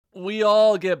We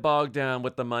all get bogged down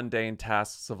with the mundane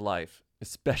tasks of life,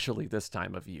 especially this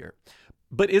time of year.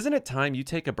 But isn't it time you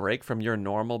take a break from your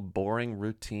normal, boring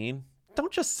routine?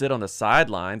 Don't just sit on the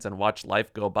sidelines and watch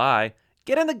life go by.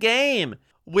 Get in the game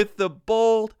with the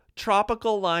bold,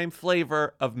 tropical lime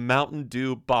flavor of Mountain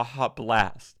Dew Baja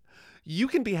Blast. You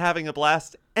can be having a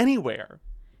blast anywhere.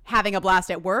 Having a blast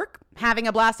at work, having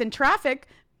a blast in traffic,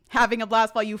 having a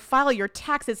blast while you file your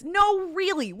taxes. No,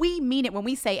 really, we mean it when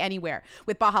we say anywhere.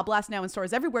 With Baja Blast now in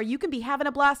stores everywhere, you can be having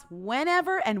a blast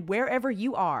whenever and wherever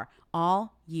you are,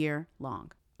 all year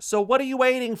long. So what are you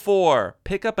waiting for?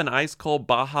 Pick up an ice-cold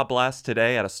Baja Blast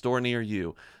today at a store near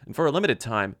you. And for a limited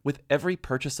time, with every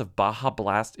purchase of Baja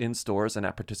Blast in stores and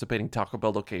at participating Taco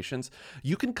Bell locations,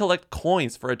 you can collect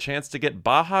coins for a chance to get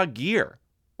Baja gear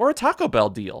or a Taco Bell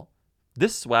deal.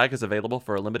 This swag is available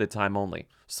for a limited time only,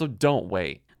 so don't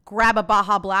wait. Grab a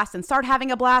Baja Blast and start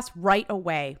having a blast right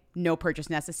away. No purchase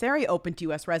necessary. Open to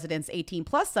U.S. residents 18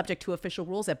 plus, subject to official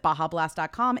rules at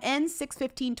BajaBlast.com. Ends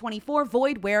 6/15/24.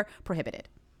 Void where prohibited.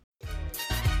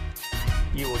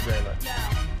 You will dream it.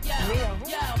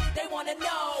 Yo, they want to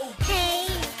know. Hey,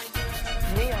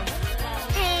 Mia.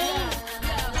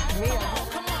 hey, Mia.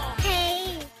 Come on.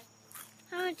 hey.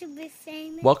 I want to be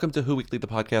famous. Welcome to Who Weekly, the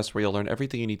podcast where you'll learn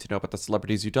everything you need to know about the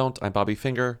celebrities you don't. I'm Bobby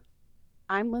Finger.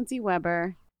 I'm Lindsay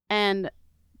Weber, and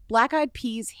Black Eyed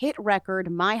Peas hit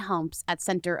record My Humps at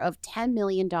center of $10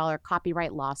 million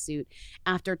copyright lawsuit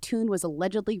after tune was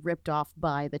allegedly ripped off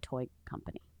by the toy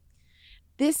company.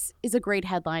 This is a great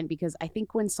headline because I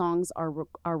think when songs are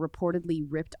reportedly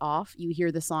ripped off, you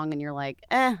hear the song and you're like,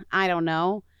 I don't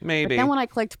know. Maybe. But then when I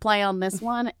clicked play on this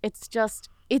one,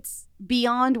 it's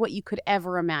beyond what you could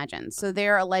ever imagine. So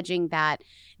they're alleging that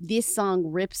this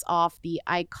song rips off the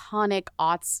iconic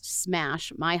aughts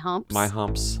smash, My Humps. My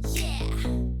Humps. Yeah.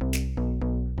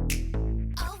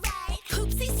 All right.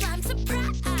 Poopsie slime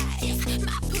surprise.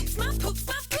 My poops, my poops,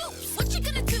 my poops. What you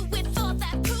gonna do with all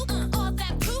that poop? All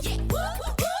that poop? Yeah. Woo,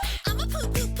 woo. I'm a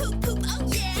poop, poop, poop, poop.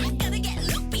 Oh yeah. Gotta get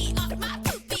loopy off my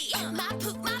poopy. My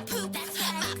poop, my poop. That's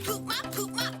right. My poop, my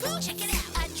poop, my poop. Check it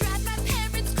out. I drive my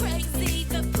parents crazy.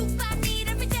 The poop I need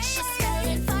every day. She's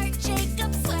spelling Fart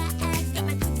Jacob swag. Got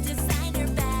my poop designer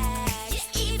bag.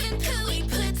 Yeah, even Pooey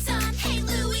puts on. Hey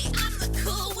Louie, I'm the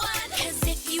cool one. 'Cause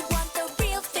if you want the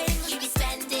real thing, you be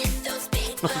spending those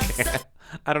big bucks.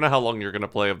 I don't know how long you're going to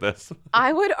play of this.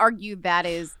 I would argue that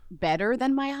is better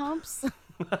than My Humps.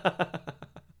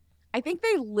 I think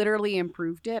they literally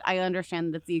improved it. I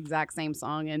understand that it's the exact same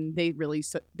song and they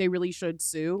really should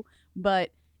sue, but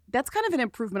that's kind of an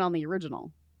improvement on the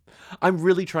original. I'm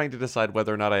really trying to decide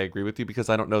whether or not I agree with you because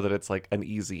I don't know that it's like an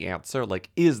easy answer. Like,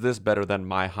 is this better than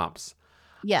My Humps?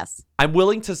 Yes. I'm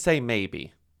willing to say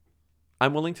maybe.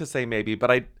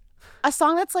 But A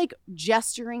song that's like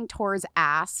gesturing towards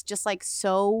ass, just like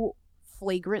so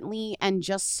flagrantly and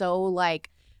just so like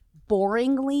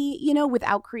boringly,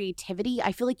 without creativity.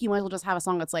 I feel like you might as well just have a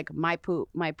song that's like my poop,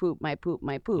 my poop, my poop,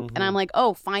 my poop. Mhm. And I'm like,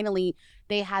 oh, finally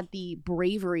they had the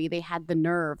bravery, they had the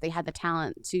nerve, they had the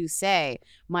talent to say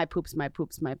my poops, my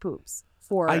poops, my poops.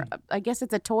 I guess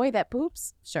it's a toy that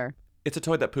poops? Sure. it's a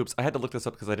toy that poops. I had to look this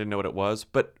up because I didn't know what it was.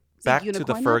 But Is it a back to the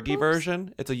unicorn that Fergie poops?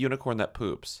 version, it's a unicorn that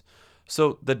poops.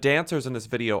 So the dancers in this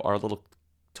video are little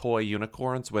toy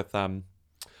unicorns with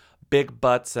big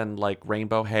butts and like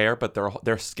rainbow hair, but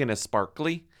their skin is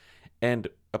sparkly. And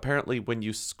apparently when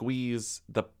you squeeze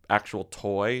the actual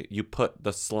toy, you put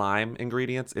the slime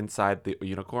ingredients inside the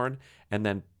unicorn and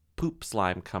then poop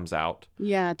slime comes out.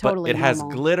 Yeah, totally. But it has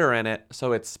normal. glitter in it,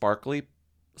 so it's sparkly.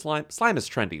 Slime is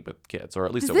trendy with kids, or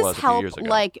at least Does it this was a few help years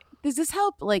ago. does this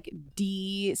help like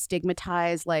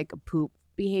destigmatize like poop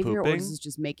behavior, or Pooping? does this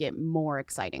just make it more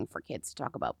exciting for kids to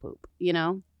talk about poop?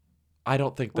 I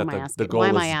don't think Why that am I the asking? goal Why is.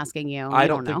 am I asking you? I You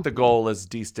don't know. think the goal is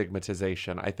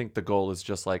destigmatization. I think the goal is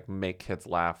just like make kids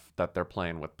laugh that they're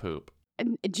playing with poop.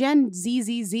 And Gen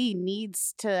ZZZ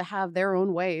needs to have their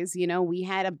own ways. We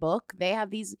had a book. They have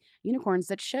these unicorns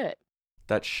that shit.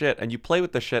 That shit, and you play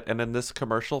with the shit. And in this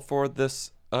commercial for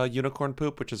this unicorn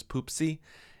poop, which is Poopsie,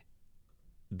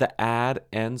 the ad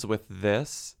ends with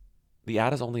this. The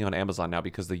ad is only on Amazon now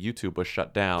because the YouTube was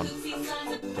shut down.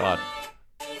 God,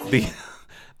 the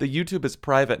YouTube is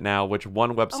private now, which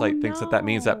one website thinks that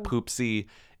means that no. Poopsie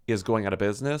is going out of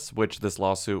business, which this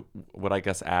lawsuit would, I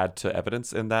guess, add to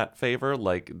evidence in that favor.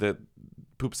 Like, the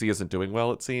Poopsie isn't doing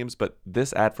well, it seems, but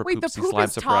this ad for Wait, the Poopsie poop Slime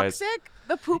is Surprise. toxic?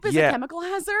 The poop is Yeah. a chemical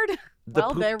hazard? The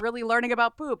Well, poop- they're really learning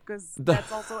about poop because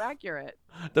that's also accurate.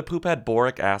 The poop had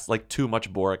boric acid, like too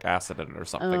much boric acid in it or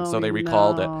something, so Oh, they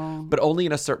recalled it. no. But only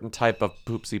in a certain type of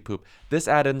Poopsie poop. This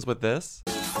ad ends with this.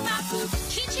 My poop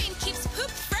keychain keeps poop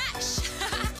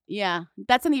fresh. Yeah,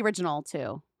 that's in the original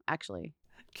too, actually.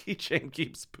 Keychain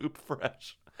keeps poop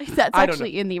fresh. That's I don't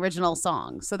actually in the original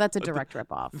song. So that's a direct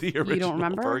ripoff. The original You don't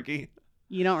remember? Fergie.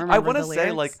 You don't remember I want the to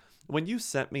say, lyrics? like, when you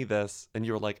sent me this and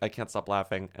you were like, I can't stop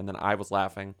laughing, and then I was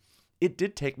laughing, it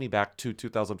did take me back to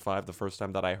 2005, the first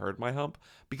time that I heard my hump,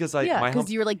 because my hump,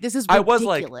 because you were like, this is I ridiculous.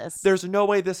 was like, there's no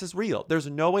way this is real. There's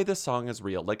no way this song is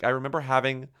real. Like, I remember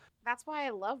having, That's why I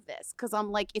love this, because I'm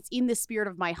like, it's in the spirit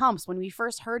of my humps. When we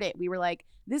first heard it, we were like,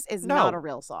 this is No. not a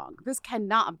real song. This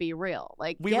cannot be real.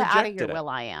 Like, We get out of rejected here, it. Will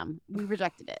I Am. We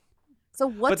rejected it. So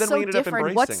what's then we so ended up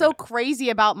different? What's embracing so it. crazy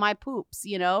about my poops,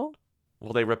 you know?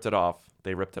 well, they ripped it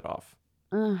off.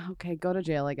 Okay, go to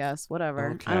jail, I guess.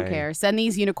 Whatever. I don't Okay. care. Send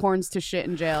these unicorns to shit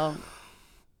in jail.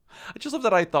 I just love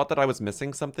that I thought that I was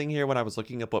missing something here when I was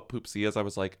looking up what poopsie is. I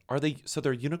was like, so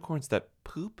they're unicorns that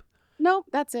poop? Nope,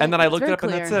 that's it. And then I It's looked it very up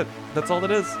and that's clear. it. That's all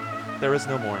it is. There is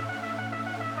no more.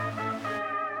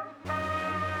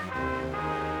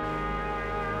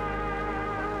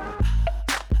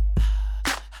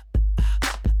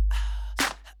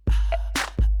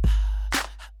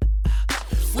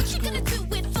 What you gonna do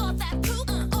with all that poop?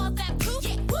 All that poop?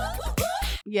 Yeah. Woo, woo, woo.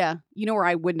 Yeah, you know where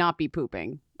I would not be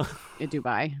pooping? In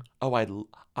Dubai. Oh, I'd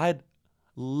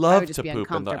love just to be poop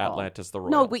in the uncomfortable. Atlantis the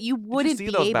Royal. No, but you wouldn't see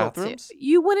be those able bathrooms? to.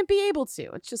 You wouldn't be able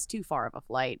to. It's just too far of a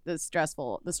flight. The stress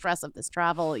of this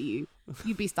travel, you'd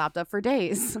be stopped up for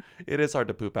days. It is hard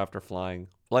to poop after flying.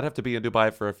 Well, I'd have to be in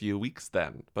Dubai for a few weeks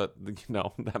then, but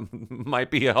that might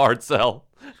be a hard sell.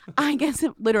 I guess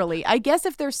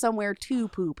if there's somewhere to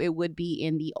poop, it would be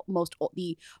in the most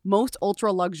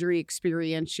ultra luxury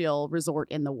experiential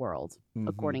resort in the world,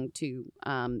 according to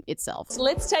itself. So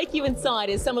let's take you inside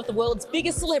as some of the world's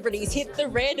biggest celebrities hit the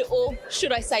red, or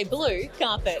should I say blue,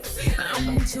 carpet.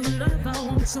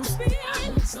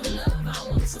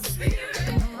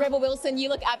 Rebel Wilson, you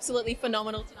look absolutely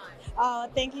phenomenal tonight. Oh,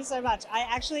 thank you so much.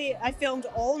 I filmed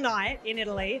all night in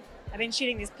Italy. I've been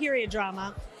shooting this period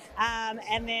drama.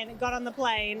 And then got on the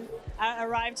plane,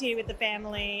 arrived here with the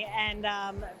family, and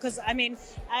because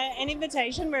an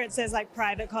invitation where it says like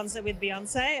private concert with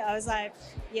Beyonce, I was like,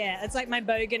 yeah, it's like my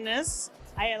boganness.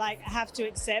 I like have to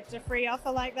accept a free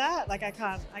offer like that. Like I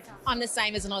can't. I'm the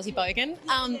same as an Aussie bogan,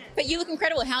 but you look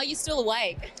incredible. How are you still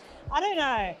awake? I don't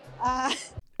know.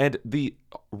 And the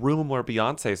room where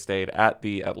Beyonce stayed at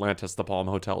the Atlantis, the Palm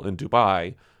Hotel in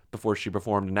Dubai, before she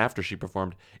performed and after she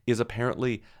performed, is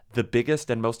apparently the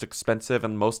biggest and most expensive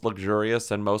and most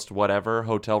luxurious and most whatever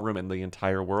hotel room in the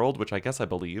entire world, which I guess I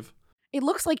believe. It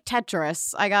looks like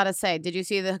Tetris, I gotta say. Did you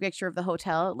see the picture of the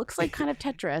hotel? It looks like kind of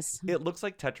Tetris. It looks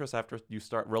like Tetris after you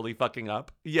start really fucking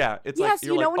up. Yeah, it's Yes, like,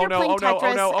 you're you know like, when oh you're no, playing oh no,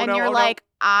 Tetris oh no, oh and no, you're oh no. like,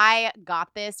 I got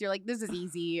this. You're like, this is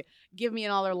easy. Give me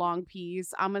another long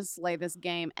piece. I'm gonna slay this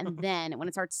game. And then when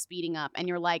it starts speeding up, and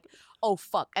you're like, oh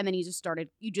fuck, and then you start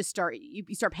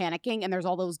panicking, and there's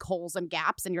all those holes and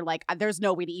gaps, and you're like, there's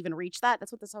no way to even reach that.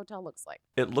 That's what this hotel looks like.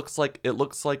 It looks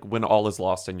like when all is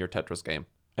lost in your Tetris game.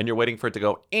 And you're waiting for it to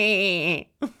go,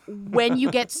 When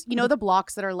you get, the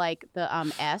blocks that are like the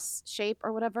S shape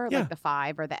or whatever, Yeah. like the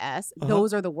 5 or the S, Uh-huh.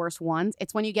 those are the worst ones.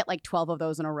 It's when you get like 12 of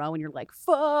those in a row and you're like,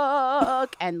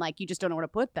 fuck, and like you just don't know where to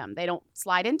put them. They don't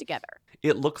slide in together.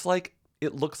 It looks like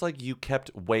you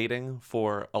kept waiting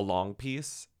for a long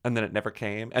piece and then it never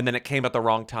came. And then it came at the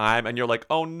wrong time and you're like,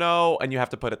 oh no. And you have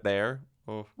to put it there.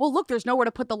 Oh. Well, look, there's nowhere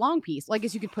to put the long piece. Well, I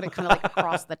guess you could put it kind of like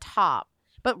across the top.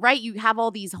 But right, you have all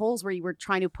these holes where you were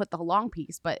trying to put the long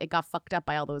piece, but it got fucked up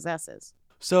by all those S's.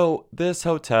 So this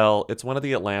hotel, it's one of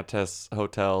the Atlantis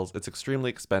hotels. It's extremely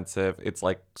expensive. It's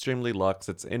like extremely luxe.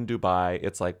 It's in Dubai.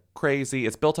 It's like crazy.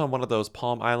 It's built on one of those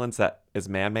palm islands that is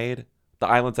man-made. The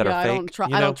islands that are fake.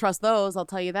 I don't trust those. I'll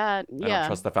tell you that. I don't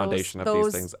trust the foundation of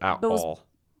these things at all.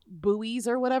 Buoys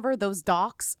or whatever, those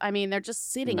docks. I mean, they're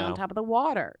just sitting on No. top of the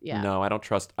water. Yeah. No, I don't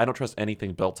trust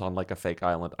anything built on like a fake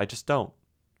island. I just don't.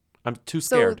 I'm too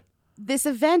scared. So this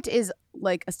event is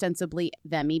like ostensibly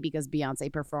themmy because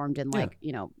Beyonce performed in like,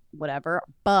 whatever.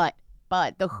 But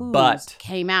the Who's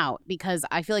came out because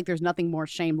I feel like there's nothing more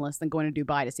shameless than going to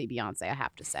Dubai to see Beyonce, I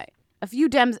have to say. A few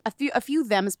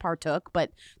thems partook,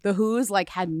 but the Who's like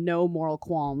had no moral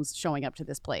qualms showing up to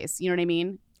this place. You know what I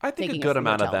mean? I think Taking a good free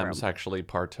amount of hotel them room. actually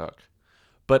partook.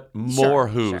 But more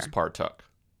Who's sure. partook.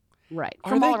 Right.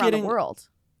 Are From they all around getting- the world.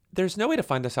 There's no way to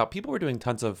find this out. People were doing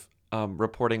tons of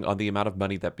reporting on the amount of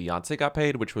money that Beyonce got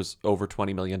paid, which was over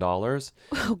 $20 million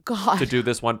Oh God. to do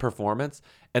this one performance.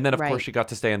 And then, of Right. course, she got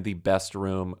to stay in the best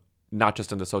room, not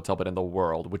just in this hotel, but in the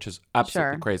world, which is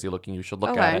absolutely Sure. crazy looking. You should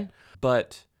look Okay. at it.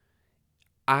 But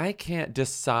I can't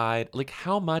decide, like,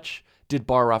 how much did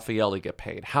Bar Raffaelli get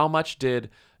paid? How much did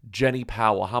Jenny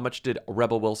Powell? How much did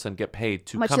Rebel Wilson get paid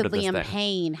to How much come did to this Liam thing?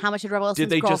 Payne? How much did Rebel Did Wilson's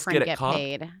they just girlfriend get it get comped?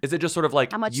 paid? Is it just sort of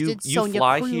like How much you did Sonia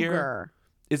fly Kruger? here?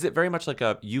 Is it very much like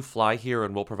a you fly here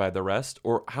and we'll provide the rest,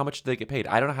 or how much do they get paid?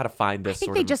 I don't know how to find I this. think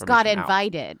sort they of just got information out.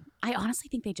 invited. I honestly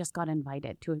think they just got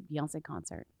invited to a Beyonce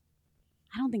concert.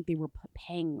 I don't think they were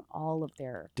paying all of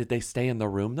their. Did they stay in the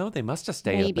room though? They must have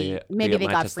stayed Maybe at the they got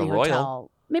Atlantis, free the Royal.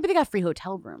 hotel. Maybe they got free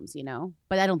hotel rooms,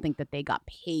 but I don't think that they got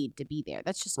paid to be there.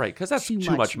 That's just Right, because that's too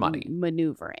much money.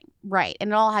 maneuvering. Right, and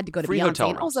it all had to go to Free Beyonce. hotel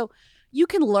And rooms. also, you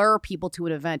can lure people to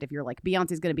an event if you're like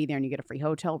Beyonce's going to be there and you get a free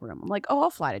hotel room. I'm like, oh, I'll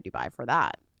fly to Dubai for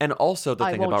that. And also the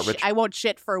thing about I won't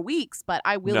shit for weeks, but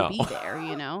I will No. be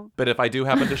there. But if I do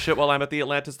happen to shit while I'm at the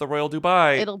Atlantis, the Royal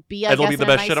Dubai, It'll be It'll be guess, the in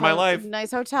a best shit of my life.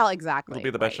 Nice hotel, exactly. It'll be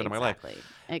the best shit of my life.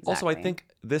 Exactly. Also, I think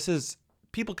this is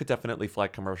people could definitely fly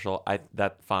commercial.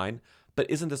 That's fine. But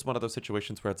isn't this one of those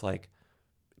situations where it's like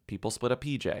people split a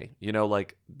PJ?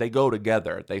 Like they go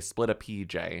together. They split a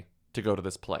PJ to go to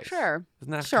this place. Sure.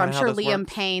 Isn't that Sure, I'm kinda sure how this Liam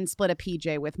works? Payne split a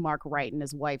PJ with Mark Wright and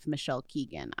his wife Michelle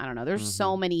Keegan. I don't know. There's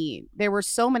so Mm-hmm. many. There were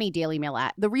so many Daily Mail.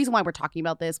 The reason why we're talking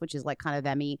about this, which is like kind of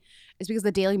Emmy, is because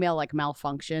the Daily Mail like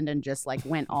malfunctioned and just like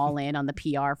went all in on the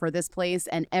PR for this place,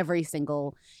 and every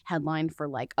single headline for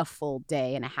like a full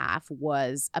day and a half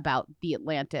was about the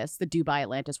Dubai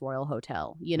Atlantis Royal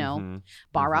Hotel. Mhm.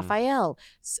 Bar Mhm. Raphael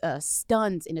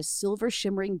stuns in a silver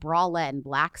shimmering bralette and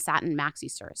black satin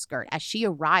maxi skirt as she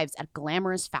arrives at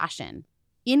glamorous fashion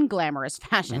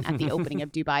at the opening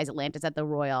of Dubai's Atlantis at the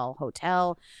Royal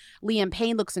Hotel. Liam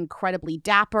Payne looks incredibly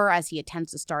dapper as he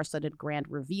attends the star-studded grand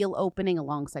reveal opening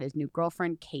alongside his new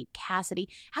girlfriend, Kate Cassidy.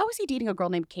 How is he dating a girl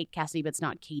named Kate Cassidy but it's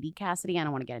not Katie Cassidy? I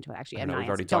don't want to get into it. Actually, I I'm know not we've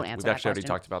already don't talked. answer We've that actually already question.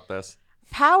 talked about this.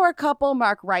 Power couple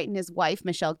Mark Wright and his wife,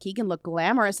 Michelle Keegan, look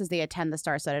glamorous as they attend the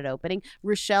star-studded opening.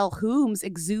 Rochelle Humes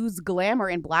exudes glamour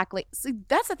in black lace. See,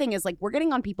 that's the thing is, like, we're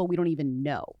getting on people we don't even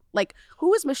know. Like,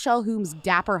 who is Michelle Humes'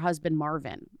 dapper husband,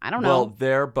 Marvin? I don't know.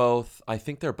 Well, I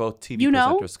think they're both TV You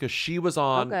know? presenters because she was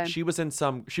on, Okay. she was in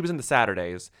the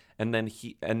Saturdays, and then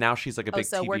now she's like a big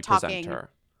so TV we're talking- presenter.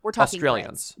 We're talking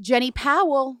Australians. Brits. Jenny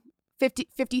Powell,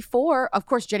 54. Of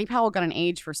course, Jenny Powell got an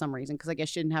age for some reason because I guess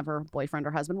she didn't have her boyfriend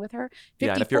or husband with her. 54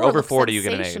 Yeah, and if you're over looks 40, you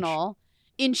get an age. sensational.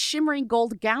 In shimmering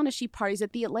gold gown as she parties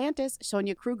at the Atlantis,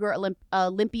 Sonia Kruger,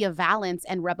 Olympia Valance,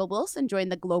 and Rebel Wilson join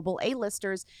the global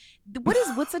A-listers.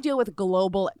 What's the deal with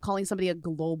calling somebody a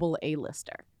global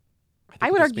A-lister? I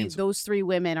think would it just argue means- those three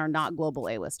women are not global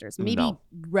A-listers. Maybe No.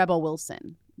 Rebel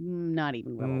Wilson. Not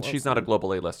even Rebel Wilson. She's not a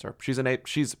global A-lister.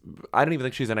 I don't even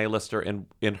think she's an A-lister in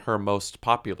her most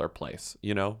popular place,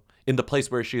 in the place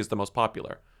where she is the most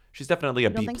popular. She's definitely a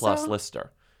You don't B think plus so?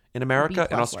 lister. In America, in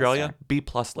B-plus Australia, lister. B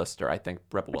plus lister, I think,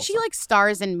 Rebel But Wilson. she like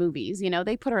stars in movies,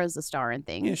 they put her as a star in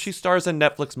things. Yeah, she stars in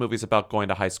Netflix movies about going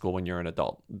to high school when you're an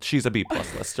adult. She's a B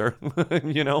plus lister,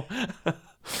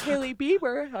 Haley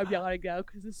Bieber. I'm yawning now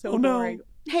because it's so Oh, no. boring.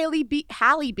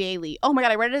 Halle Bailey. Oh my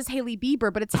god, I read it as Haley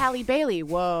Bieber, but it's Halle Bailey.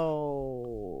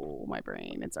 Whoa, my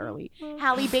brain. It's early.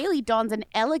 Halle Bailey dons an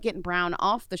elegant brown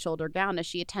off-the-shoulder gown as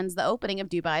she attends the opening of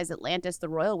Dubai's Atlantis the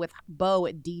Royal with Beau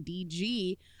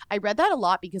DDG. I read that a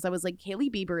lot because I was like, Haley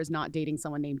Bieber is not dating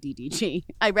someone named DDG.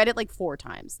 I read it like 4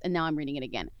 times, and now I'm reading it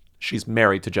again. She's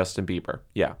married to Justin Bieber.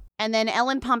 Yeah. And then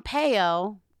Ellen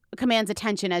Pompeo commands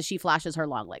attention as she flashes her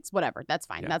long legs. Whatever. That's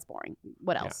fine. Yeah. That's boring.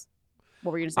 What Yeah. else?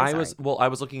 What were you going to say? I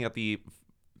was looking at the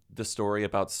story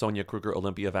about Sonia Kruger,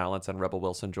 Olympia Valance, and Rebel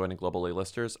Wilson joining global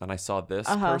A-listers, and I saw this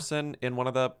person in one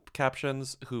of the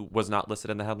captions who was not listed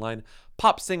in the headline.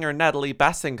 Pop singer Natalie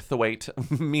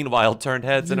Bassingthwaite, meanwhile, turned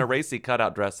heads in a racy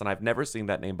cutout dress, and I've never seen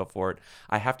that name before.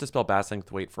 I have to spell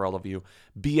Bassingthwaite for all of you.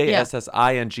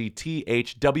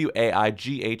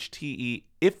 Bassingthwaite.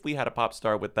 If we had a pop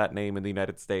star with that name in the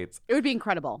United States, It would be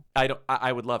incredible.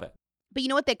 I would love it. But you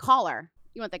know what they call her?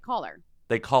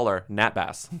 They call her Nat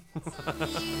Bass. Tonight,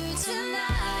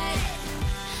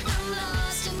 I'm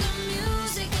lost in the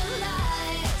music of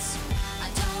lights. I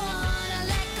don't wanna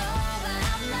let go, but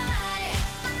I might.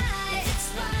 If it's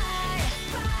right.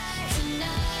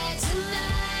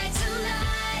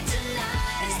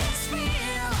 Tonight, is this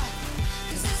real?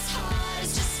 'Cause this heart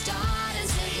is just starting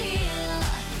to heal,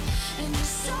 and you're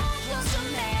so close to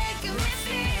making me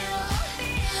feel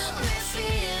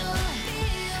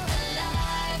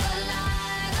alive,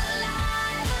 alive,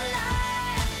 alive,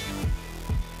 alive.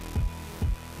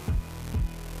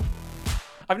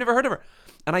 I've never heard of her.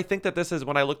 And I think that this is,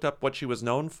 when I looked up what she was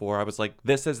known for, I was like,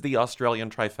 this is the Australian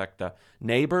trifecta.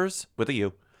 Neighbours with a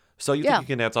U. So You Yeah. Think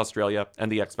You Can Dance Australia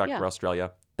and the X Factor Yeah.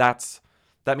 Australia. That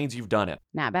means you've done it.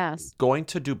 Nat Bass. Going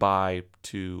to Dubai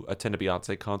to attend a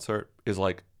Beyonce concert is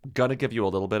like gonna give you a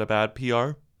little bit of bad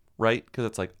PR, right? Because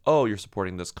it's like, oh, you're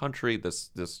supporting this country, this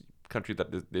country that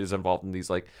is involved in these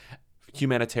like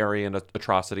humanitarian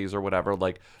atrocities or whatever.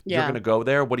 Like, you're Yeah. going to go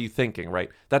there. What are you thinking, right?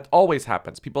 That always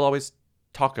happens. People always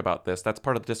talk about this. That's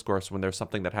part of the discourse when there's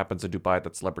something that happens in Dubai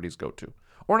that celebrities go to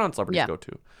or non-celebrities Yeah. go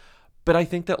to. But I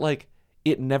think that like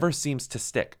it never seems to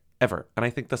stick ever. And I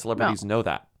think the celebrities know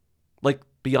that. Like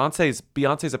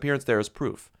Beyonce's appearance there is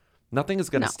proof. Nothing is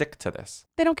going to No. stick to this.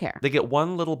 They don't care. They get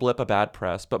one little blip of bad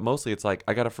press, but mostly it's like,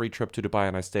 I got a free trip to Dubai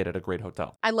and I stayed at a great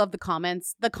hotel. I love the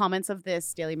comments. The comments of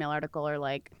this Daily Mail article are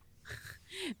like,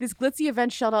 this glitzy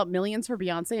event shelled out millions for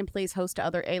Beyonce and plays host to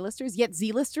other A-listers, yet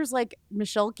Z-listers like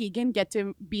Michelle Keegan get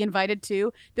to be invited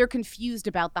too. They're confused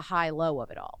about the high-low of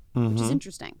it all, which is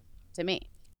interesting to me.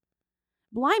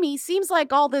 Blimey, seems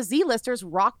like all the Z-listers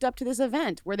rocked up to this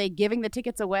event. Were they giving the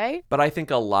tickets away? But I think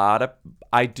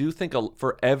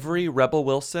for every Rebel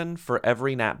Wilson, for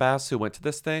every Nat Bass who went to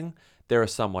this thing, there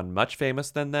is someone much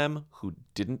famous than them who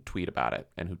didn't tweet about it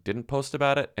and who didn't post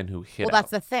about it and who hid Well, out.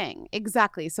 that's the thing.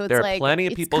 Exactly. So it's There are like plenty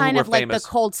of it's people who kind were of like famous. the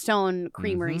Cold Stone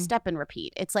Creamery Mhm. step and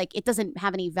repeat. It's like it doesn't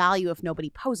have any value if nobody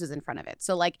poses in front of it.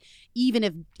 So like even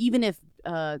if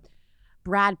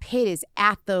Brad Pitt is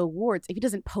at the awards, if he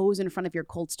doesn't pose in front of your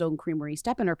Cold Stone Creamery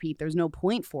step and repeat, there's no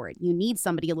point for it. You need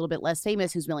somebody a little bit less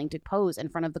famous who's willing to pose in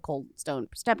front of the Cold Stone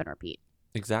step and repeat.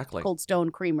 Exactly. Cold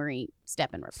Stone Creamery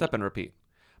step and repeat. Step and repeat.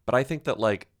 But I think that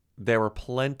like there were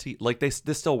plenty, like this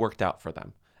still worked out for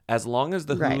them. As long as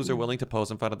the Right. Who's are willing to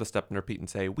pose in front of the step and repeat and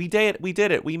say, we did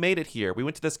it, we made it here. We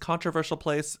went to this controversial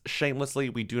place shamelessly,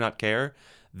 we do not care.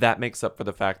 That makes up for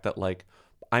the fact that like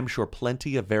I'm sure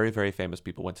plenty of very, very famous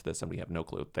people went to this and we have no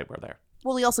clue they were there.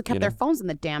 Well, he also kept You their know? phones in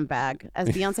the damn bag, as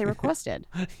Beyonce requested.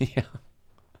 Yeah.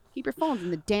 Keep your phones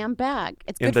in the damn bag.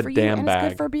 It's In good the for you damn and it's bag.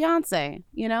 good for Beyonce,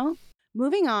 you know?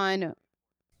 Moving on,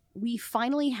 we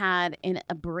finally had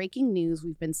a breaking news.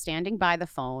 We've been standing by the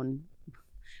phone,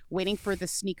 waiting for the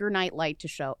sneaker night light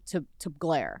to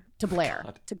blare.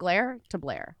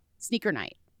 Sneaker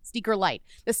night. Sneaker light.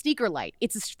 The sneaker light.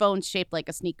 It's a phone shaped like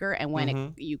a sneaker, and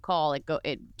when you call it,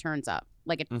 it turns up.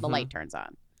 Like the light turns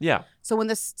on. Yeah. So when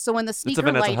the sneaker It's a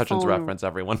Vanessa light Hudgens phone, reference,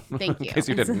 everyone. Thank In you. case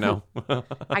you didn't know.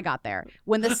 I got there.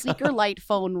 When the sneaker light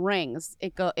phone rings,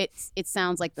 it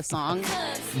sounds like the song.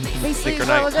 Basically, Sneaker what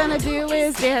night. we're gonna do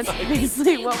is dance.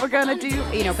 Basically, what we're gonna do,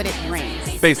 but it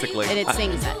rings Basically. and it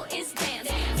sings it. Is dance.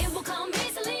 It will come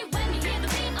easily when you hear the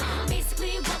beat.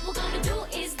 Basically, what we're gonna do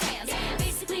is dance.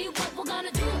 Basically, what we're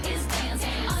gonna do is dance.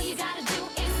 All you gotta do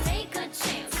is take a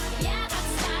chance. Yeah,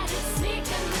 that's right. It's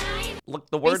sneaker night. Look,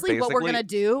 the word Basically, what we're gonna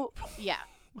do, yeah.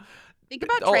 Think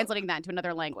about Oh. translating that into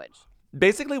another language.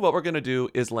 Basically, what we're going to do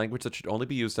is language that should only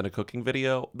be used in a cooking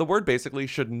video. The word basically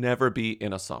should never be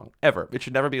in a song, ever. It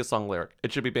should never be a song lyric.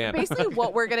 It should be banned. Basically,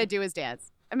 what we're gonna do is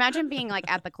dance. Imagine being like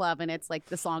at the club and it's like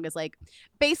the song is like,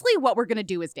 basically, what we're gonna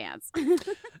do is dance.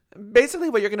 Basically,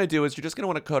 what you're going to do is you're just going to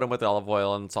want to coat them with olive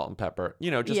oil and salt and pepper.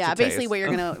 Just yeah, to basically taste. what you're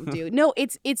gonna do. No,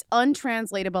 it's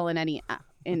untranslatable in any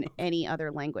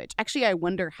other language. Actually, I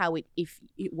wonder how if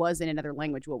it was in another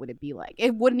language, what would it be like?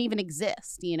 It wouldn't even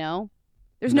exist.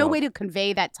 There's no No. way to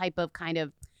convey that type of kind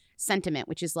of sentiment,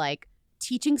 which is like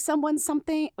teaching someone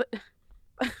something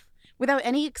without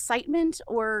any excitement,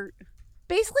 or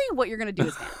basically what you're gonna do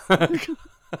is dance.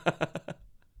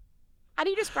 How do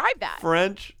you describe that?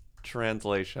 French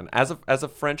translation. As a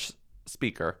French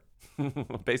speaker,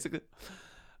 basically,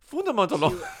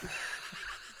 fondamentalement.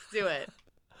 Do it.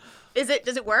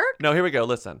 Does it work? No, here we go.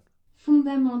 Listen.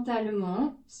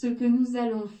 Fondamentalement, ce que nous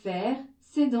allons faire,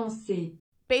 c'est danser.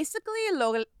 Basically,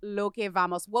 lo que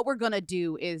vamos, what we're gonna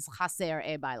do is hacer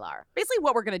e bailar. Basically,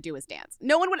 what we're gonna do is dance.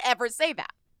 No one would ever say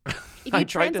that. If I you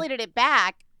tried to- translated it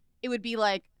back, it would be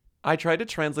like, I tried to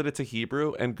translate it to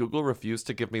Hebrew, and Google refused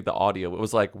to give me the audio. It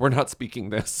was like, we're not speaking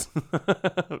this.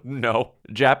 No.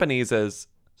 Japanese is,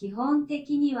 基本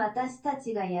的に私た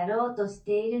ちがやろうとし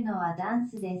ているのはダン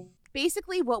スです。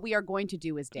 basically, what we are going to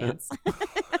do is dance.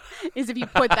 Is if you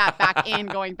put that back in,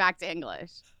 going back to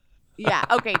English. Yeah,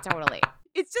 okay, totally.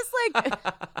 It's just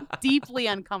like deeply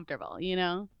uncomfortable,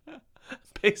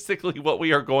 basically what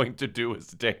we are going to do is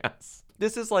dance.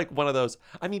 This is like one of those,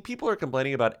 people are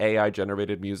complaining about AI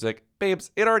generated music.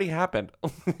 Babes, it already happened.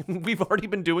 We've already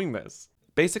been doing this.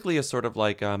 Basically a sort of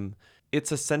like,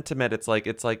 it's a sentiment. It's like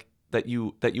that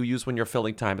you use when you're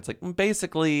filling time. It's like,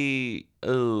 basically,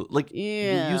 you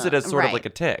use it as sort of right. like a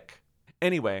tick.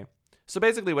 Anyway, so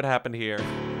basically what happened here.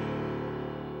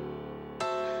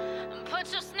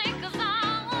 Put your sneakers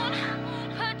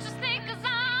on. Put your sneakers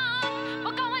on.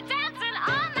 We're going dancing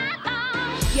all night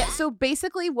long. Yeah, so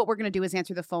basically what we're going to do is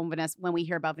answer the phone when we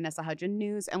hear about Vanessa Hudgens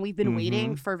news. And we've been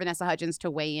waiting for Vanessa Hudgens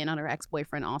to weigh in on her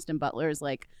ex-boyfriend, Austin Butler's,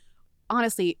 like,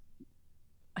 honestly,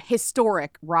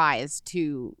 historic rise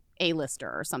to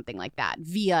A-lister or something like that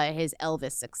via his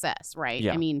Elvis success, right?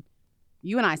 Yeah. I mean,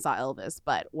 you and I saw Elvis,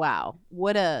 but wow,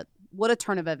 what a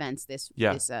turn of events this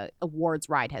awards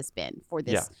ride has been for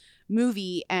this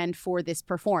movie and for this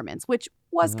performance, which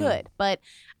was good. But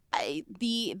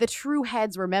the true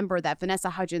heads remember that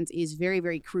Vanessa Hudgens is very,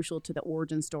 very crucial to the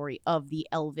origin story of the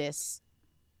Elvis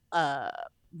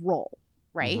role,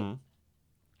 right? Mm-hmm.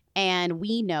 And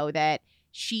we know that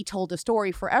she told a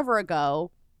story forever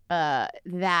ago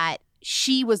that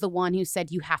she was the one who said,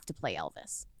 you have to play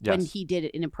Elvis. Yes. When he did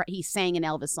it he sang an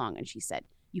Elvis song and she said,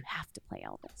 you have to play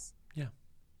Elvis. Yeah.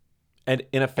 And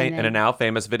in a now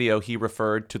famous video, he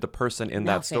referred to the person in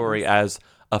that story famous. as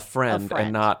a friend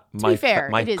and not To be fair,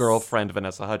 my it is- girlfriend,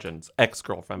 Vanessa Hudgens,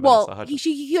 ex-girlfriend, Well, Vanessa Hudgens.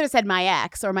 he could have said my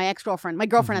ex or my ex-girlfriend, my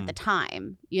girlfriend at the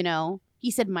time, you know? He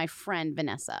said my friend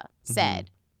Vanessa said.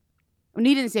 And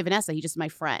he didn't say Vanessa, he just my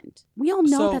friend. We all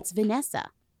know So- that's Vanessa.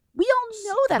 We all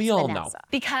know that's We all Vanessa. know.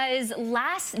 Because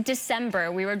last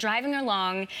December, we were driving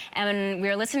along and we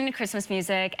were listening to Christmas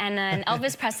music, and an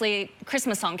Elvis Presley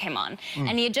Christmas song came on.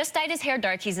 And he had just dyed his hair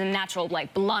dark. He's a natural,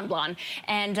 like, blonde.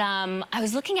 And I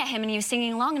was looking at him, and he was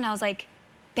singing along, and I was like,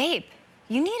 babe,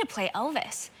 you need to play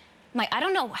Elvis. I'm like, I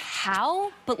don't know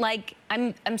how, but like,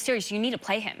 I'm serious, you need to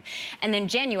play him. And then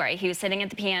January, he was sitting at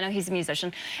the piano, he's a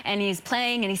musician, and he's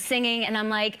playing and he's singing, and I'm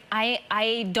like,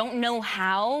 I don't know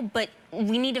how, but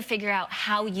we need to figure out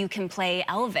how you can play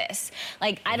Elvis.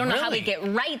 Like, I don't know how we get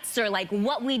rights or like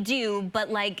what we do, but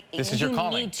like, This is your you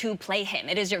calling. need to play him.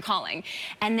 It is your calling.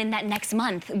 And then that next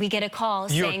month, we get a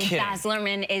call You're saying kidding. Baz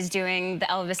Luhrmann is doing the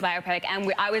Elvis biopic,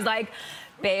 and I was like,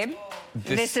 babe,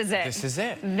 this is it. This is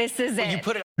it. This is it. You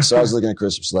put it. So I was looking at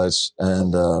Christmas lights,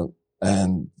 and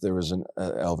there was an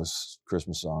Elvis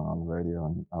Christmas song on the radio,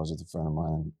 and I was with a friend of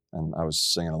mine, and I was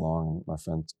singing along, and my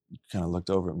friend kind of looked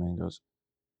over at me and goes,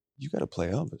 "You got to play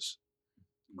Elvis."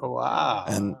 Wow.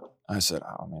 And I said,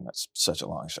 "Oh man, that's such a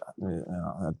long shot." You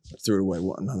know, I threw it away.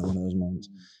 Another one of those moments.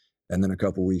 And then a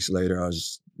couple weeks later, I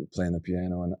was playing the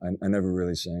piano, and I never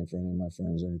really sang for any of my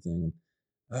friends or anything.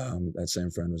 That same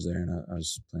friend was there, and I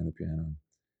was playing the piano. And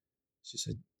she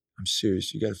said, "I'm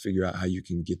serious. You got to figure out how you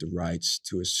can get the rights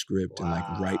to a script and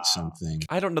like write something."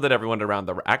 I don't know that everyone around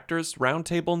the actors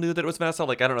roundtable knew that it was Vanessa.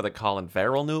 Like, I don't know that Colin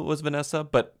Farrell knew it was Vanessa,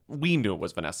 but we knew it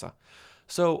was Vanessa.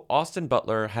 So Austin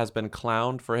Butler has been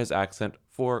clowned for his accent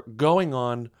for going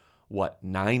on,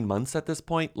 9 months at this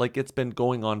point? Like, it's been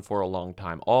going on for a long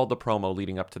time. All the promo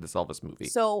leading up to this Elvis movie.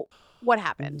 So what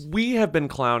happened? We have been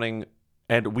clowning,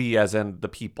 and we as in the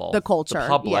people. The culture, The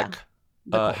public. yeah.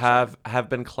 The culture. Have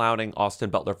been clowning Austin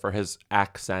Butler for his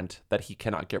accent that he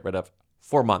cannot get rid of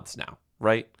for months now,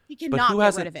 right? He cannot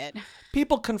get rid of it.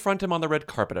 People confront him on the red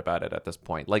carpet about it at this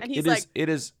point. Like, And he's it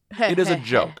is a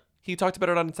joke. He talked about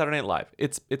it on Saturday Night Live.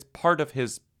 It's part of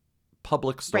his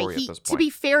public story at this point. To be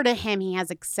fair to him, he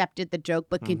has accepted the joke,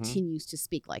 but continues to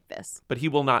speak like this. But he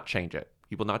will not change it.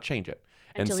 He will not change it.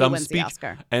 Until he wins the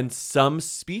Oscar. And some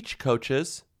speech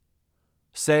coaches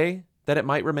say that it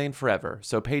might remain forever.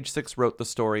 So Page Six wrote the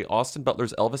story, Austin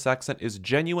Butler's Elvis accent is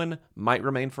genuine, might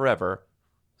remain forever.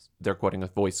 They're quoting a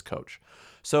voice coach.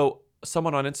 So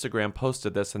someone on Instagram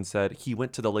posted this and said he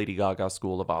went to the Lady Gaga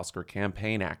School of Oscar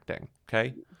campaign acting.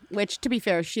 Okay. Which, to be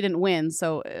fair, she didn't win,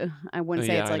 so I wouldn't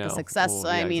say Yeah, it's I like a know. success.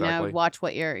 Well, yeah, I mean, exactly. watch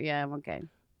what you're. Yeah, okay.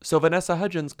 So Vanessa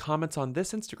Hudgens comments on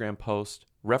this Instagram post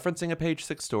referencing a Page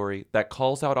Six story that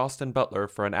calls out Austin Butler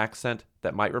for an accent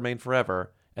that might remain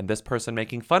forever, and this person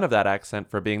making fun of that accent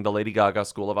for being the Lady Gaga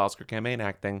School of Oscar campaign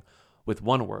acting with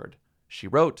one word. She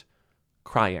wrote,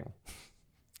 crying.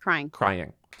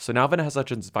 Crying. So now Vanessa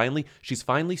Hudgens finally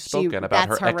spoken about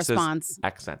that's her her ex's response.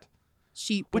 accent.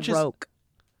 She Which broke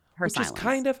her which silence. is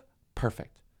kind of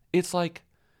perfect. It's like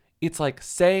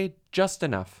say just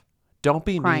enough. Don't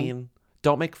be Crying. mean.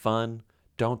 Don't make fun.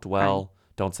 Don't dwell.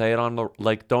 Don't say it on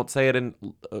don't say it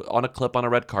on a clip on a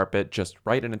red carpet. Just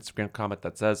write an Instagram comment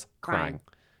that says crying.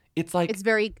 It's like it's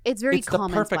very it's the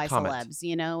comments by perfect comment. celebs,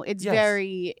 you know. It's Yes.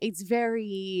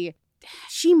 very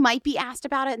she might be asked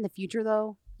about it in the future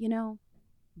though, you know.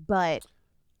 But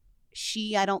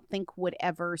I don't think would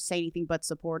ever say anything but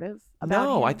supportive about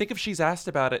No, him. I think if she's asked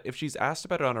about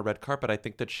it on a red carpet, I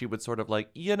think that she would sort of like,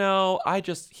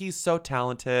 he's so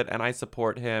talented and I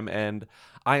support him and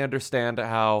I understand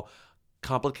how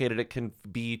complicated it can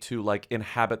be to like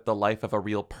inhabit the life of a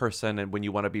real person and when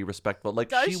you want to be respectful. Like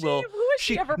Does she will Who has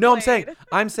she ever No, played?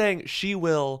 I'm saying she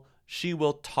will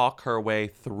talk her way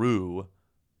through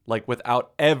like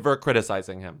without ever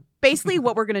criticizing him. Basically,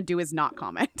 what we're gonna do is not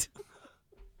comment.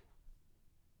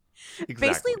 Exactly.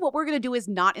 Basically, what we're gonna do is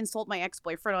not insult my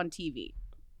ex-boyfriend on TV.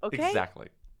 Okay. Exactly.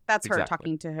 That's her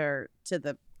Exactly. talking to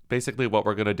the Basically, what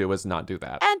we're going to do is not do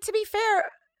that. And to be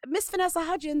fair, Miss Vanessa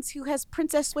Hudgens, who has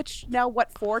Princess switched now,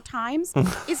 4 times,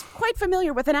 is quite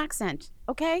familiar with an accent,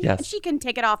 okay? Yes. And she can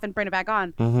take it off and bring it back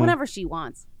on whenever she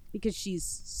wants because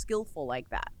she's skillful like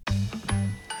that.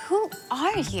 Who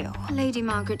are you? Lady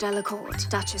Margaret Delacourt,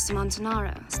 Duchess of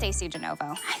Montanaro, Stacey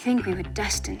DeNovo. I think we were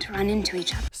destined to run into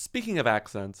each other. Speaking of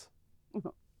accents,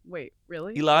 Wait,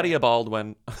 really? Eladia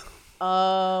Baldwin.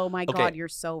 Oh my Okay. God, you're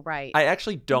so right. I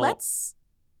actually don't Let's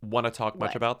want to talk much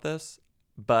What? about this,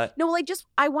 but No,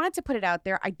 I wanted to put it out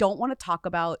there. I don't want to talk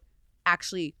about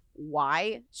actually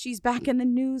why she's back in the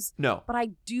news. no. But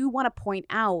I do want to point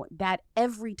out that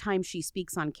every time she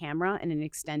speaks on camera in an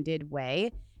extended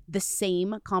way, the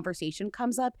same conversation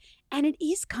comes up. And it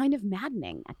is kind of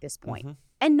maddening at this point. Mhm.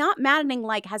 And not maddening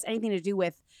like has anything to do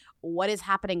with what is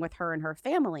happening with her and her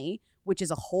family, which is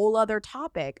a whole other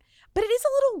topic. But it is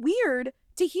a little weird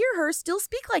to hear her still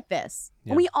speak like this.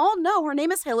 Yeah. And we all know her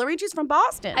name is Hillary and she's from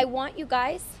Boston. I want you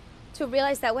guys to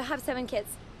realize that we have 7 kids.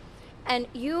 And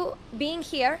you being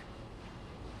here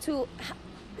to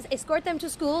escort them to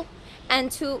school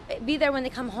and to be there when they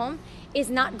come home is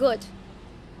not good.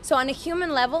 So on a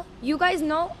human level, you guys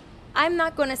know I'm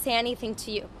not going to say anything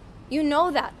to you. You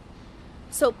know that.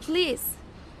 So please,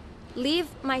 leave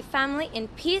my family in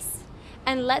peace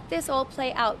and let this all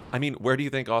play out. I mean, where do you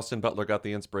think Austin Butler got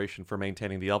the inspiration for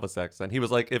maintaining the Elvis accent? He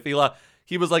was like, if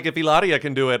Eladia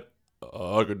can do it,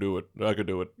 I could do it. I could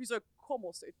do it. He's like,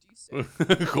 ¿Cómo se dice?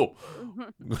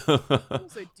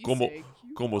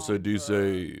 Como se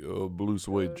dice blue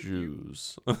suede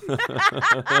shoes?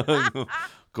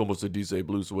 Como se dice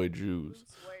blue suede shoes?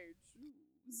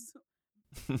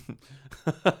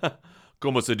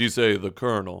 Como se dice the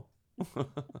Colonel?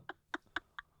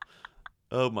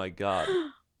 Oh my God.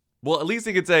 Well, at least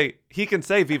he can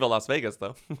say Viva Las Vegas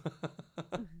though.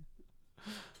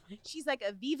 She's like,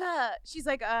 Viva. She's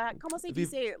like, ¿Cómo se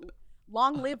dice?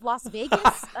 Long live Las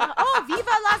Vegas. Oh,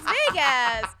 Viva Las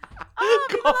Vegas. Oh,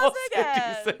 Viva Las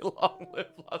Vegas. Say long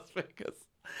live Las Vegas.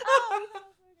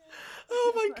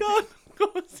 Oh my God.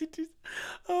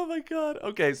 Oh my God.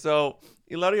 Okay, so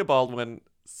Eladia Baldwin.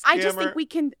 I think we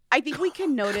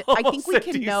can note it. I think we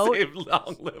can note.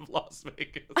 Long live Las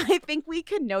Vegas. I think we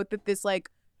can note that this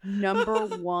number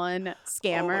one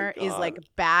scammer is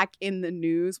back in the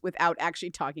news without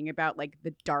actually talking about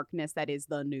the darkness that is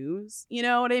the news. You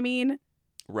know what I mean?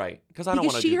 Right. Because I don't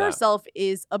want to do that. She herself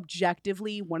is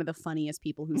objectively one of the funniest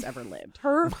people who's ever lived.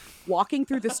 Her walking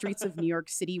through the streets of New York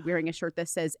City wearing a shirt that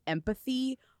says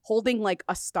empathy, holding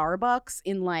a Starbucks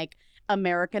in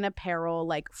American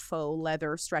Apparel, faux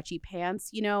leather stretchy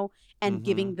pants, and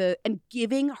giving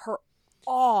her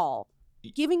all,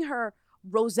 giving her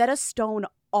Rosetta Stone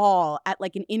all at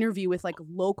an interview with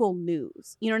local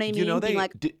news. You know what I mean? Being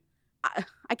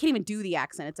I can't even do the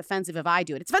accent. It's offensive if I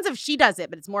do it. It's offensive if she does it,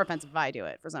 but it's more offensive if I do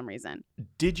it for some reason.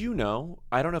 Did you know?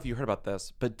 I don't know if you heard about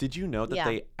this, but did you know that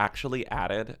they actually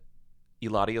added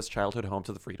Eladia's childhood home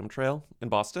to the Freedom Trail in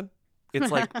Boston? It's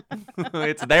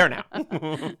it's there now.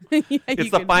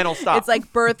 It's the final stop. It's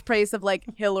birthplace of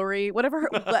Hillary, whatever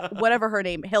her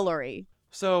name, Hillary.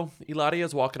 So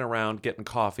Eladia's walking around getting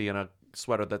coffee in a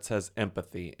sweater that says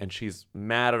empathy, and she's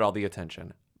mad at all the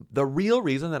attention. The real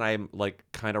reason that I'm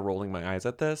kind of rolling my eyes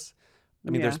at this, I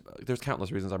mean, there's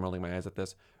countless reasons I'm rolling my eyes at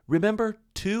this. Remember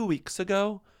 2 weeks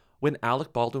ago when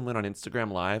Alec Baldwin went on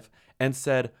Instagram Live and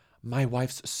said, "My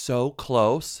wife's so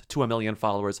close to 1 million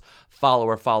followers,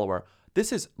 follower."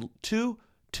 This is two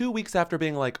weeks after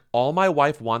being all my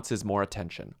wife wants is more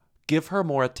attention. Give her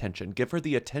more attention. Give her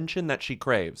the attention that she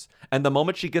craves. And the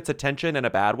moment she gets attention in a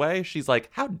bad way, she's like,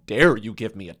 how dare you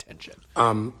give me attention?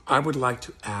 I would like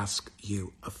to ask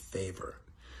you a favor.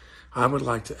 I would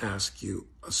like to ask you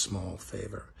a small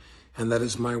favor. And that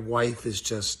is, my wife is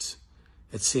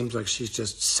it seems like she's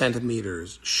just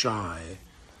centimeters shy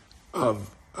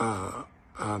of 1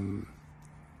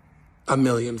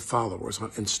 million followers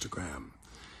on Instagram.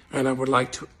 And I would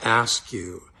like to ask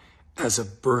you, as a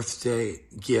birthday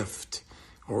gift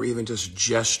or even just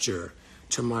gesture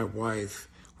to my wife,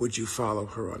 would you follow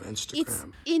her on Instagram? It's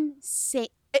insane.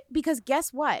 Because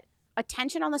guess what?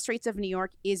 Attention on the streets of New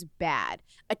York is bad.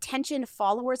 Attention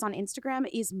followers on Instagram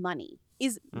is money.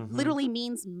 Literally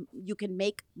means you can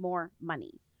make more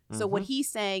money. So what he's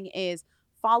saying is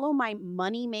follow my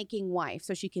money-making wife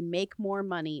so she can make more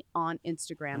money on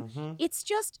Instagram. It's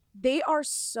just, they are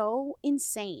so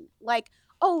insane.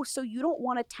 Oh, so you don't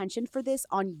want attention for this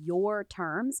on your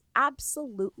terms?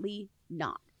 Absolutely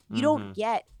not. You don't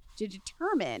get to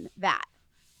determine that.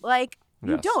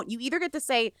 You don't. You either get to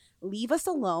say, leave us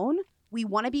alone, we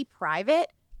want to be private,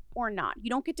 or not.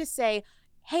 You don't get to say,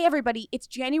 Hey, everybody, it's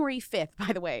January 5th,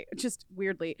 by the way, just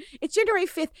weirdly. It's January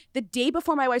 5th, the day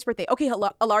before my wife's birthday. Okay,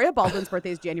 Ilaria Baldwin's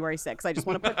birthday is January 6th. I just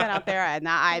want to put that out there. And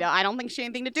I don't think she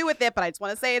had anything to do with it, but I just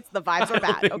want to say the vibes are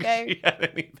bad, okay? She had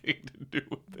anything to do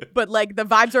with it. But like the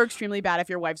vibes are extremely bad if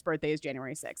your wife's birthday is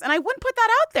January 6th. And I wouldn't put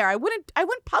that out there. I wouldn't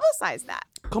publicize that.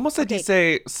 ¿Cómo se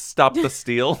dice stop the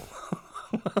steal?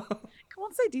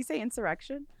 Won't say dice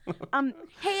insurrection.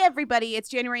 Hey everybody, it's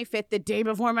January 5th, the day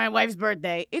before my wife's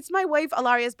birthday. It's my wife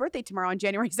Ilaria's birthday tomorrow on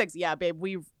January 6th. Yeah, babe,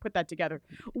 we put that together.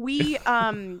 We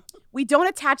don't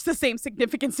attach the same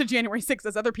significance to January 6th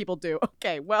as other people do.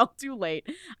 Okay, well, too late.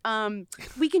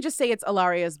 We can just say it's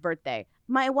Ilaria's birthday.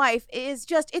 My wife is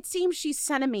it seems she's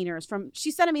centimeters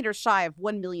shy of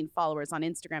 1 million followers on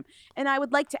Instagram. And I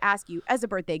would like to ask you, as a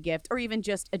birthday gift, or even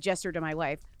just a gesture to my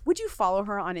wife, would you follow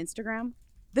her on Instagram?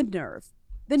 The nerve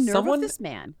of this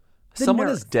man. Someone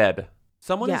is dead.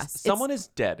 Someone is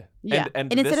dead. Yeah. And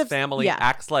this family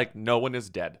acts like no one is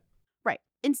dead. Right.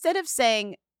 Instead of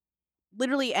saying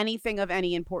literally anything of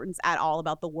any importance at all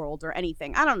about the world or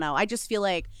anything, I don't know. I just feel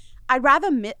like I'd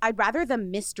rather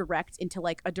them misdirect into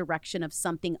like a direction of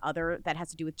something other that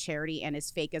has to do with charity and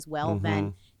is fake as well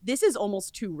than this is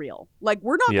almost too real. Like,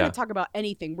 we're not going to talk about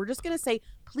anything. We're just going to say,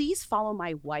 please follow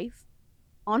my wife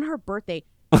on her birthday,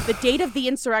 the date of the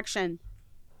insurrection,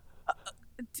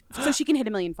 so she can hit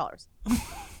 1 million followers.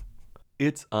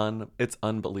 It's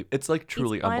unbelievable. It's like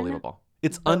truly unbelievable.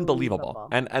 It's unbelievable.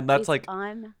 And that's like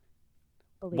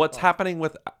what's happening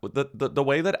with the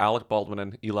way that Alec Baldwin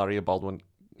and Hilaria Baldwin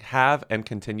have and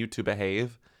continue to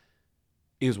behave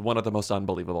is one of the most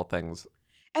unbelievable things.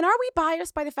 And are we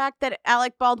biased by the fact that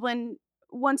Alec Baldwin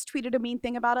once tweeted a mean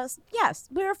thing about us? Yes,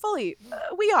 we are fully.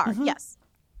 We are. Yes,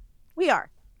 we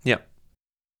are. Yeah.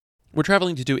 We're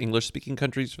traveling to 2 English-speaking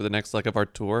countries for the next leg of our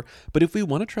tour, but if we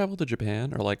want to travel to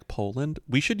Japan or like Poland,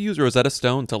 we should use Rosetta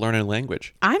Stone to learn a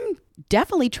language. I'm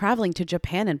definitely traveling to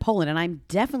Japan and Poland, and I'm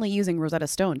definitely using Rosetta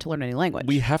Stone to learn any language.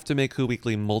 We have to make Who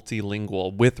Weekly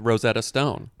multilingual with Rosetta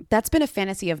Stone. That's been a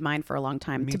fantasy of mine for a long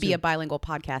time, be a bilingual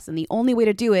podcast, and the only way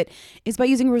to do it is by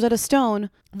using Rosetta Stone,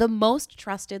 the most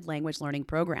trusted language learning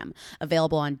program,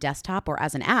 available on desktop or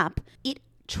as an app. It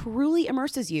truly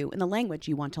immerses you in the language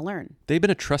you want to learn. They've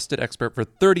been a trusted expert for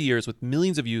 30 years with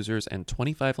millions of users and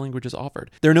 25 languages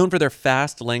offered. They're known for their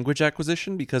fast language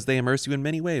acquisition because they immerse you in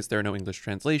many ways. There are no English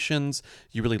translations.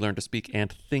 You really learn to speak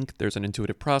and think. There's an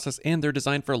intuitive process, and they're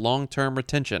designed for long-term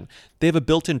retention. They have a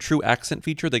built-in true accent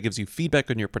feature that gives you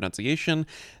feedback on your pronunciation,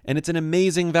 and it's an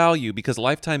amazing value because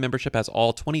lifetime membership has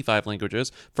all 25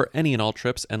 languages for any and all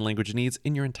trips and language needs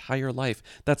in your entire life.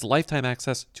 That's lifetime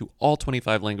access to all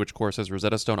 25 language courses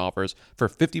Rosetta Stone offers for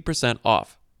 50%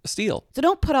 off. A steal. So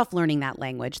don't put off learning that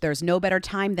language. There's no better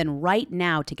time than right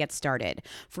now to get started.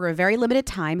 For a very limited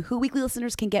time, Who Weekly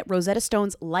listeners can get Rosetta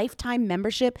Stone's lifetime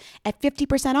membership at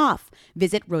 50% off.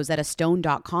 Visit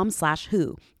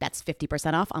rosettastone.com/who. That's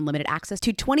 50% off unlimited access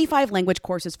to 25 language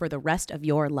courses for the rest of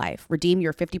your life. Redeem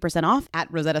your 50% off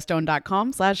at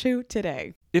rosettastone.com/who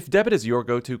today. If debit is your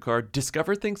go-to card,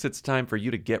 Discover thinks it's time for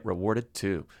you to get rewarded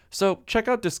too. So check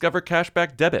out Discover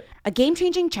Cashback Debit. A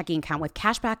game-changing checking account with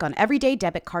cashback on everyday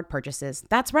debit card purchases.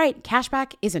 That's right,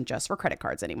 cashback isn't just for credit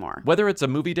cards anymore. Whether it's a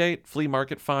movie date, flea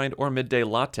market find, or midday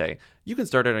latte, you can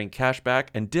start earning cashback.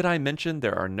 And did I mention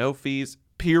there are no fees,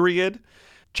 period?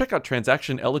 Check out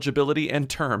transaction eligibility and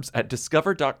terms at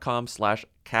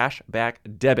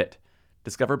discover.com/cashbackdebit.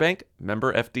 Discover Bank,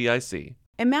 member FDIC.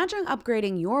 Imagine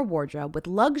upgrading your wardrobe with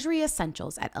luxury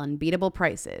essentials at unbeatable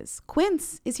prices.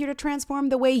 Quince is here to transform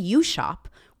the way you shop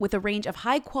with a range of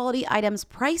high-quality items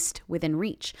priced within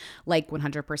reach, like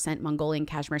 100% Mongolian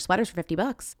cashmere sweaters for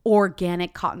 $50,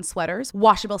 organic cotton sweaters,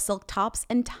 washable silk tops,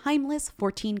 and timeless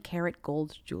 14-karat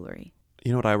gold jewelry.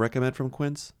 You know what I recommend from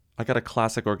Quince? I got a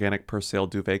classic organic Persil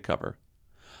duvet cover.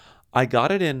 I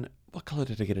got it in, what color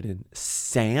did I get it in?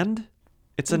 Sand?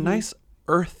 It's a nice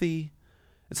earthy,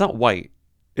 it's not white.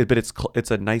 But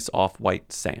it's a nice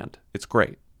off-white sand. It's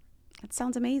great. That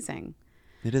sounds amazing.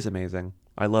 It is amazing.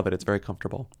 I love it. It's very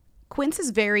comfortable. Quince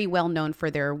is very well known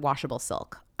for their washable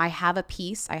silk. I have a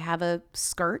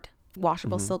skirt,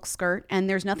 washable silk skirt, and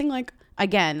there's nothing like,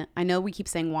 again, I know we keep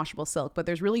saying washable silk, but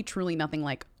there's really truly nothing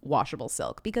like washable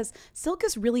silk because silk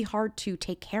is really hard to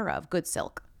take care of, good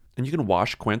silk. And you can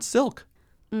wash Quince silk.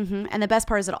 And the best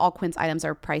part is that all Quince items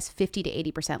are priced 50 to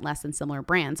 80% less than similar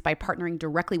brands. By partnering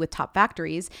directly with top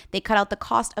factories, they cut out the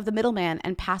cost of the middleman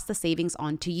and pass the savings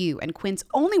on to you. And Quince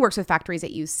only works with factories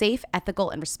that use safe,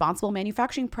 ethical, and responsible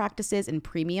manufacturing practices in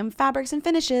premium fabrics and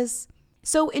finishes.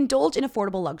 So indulge in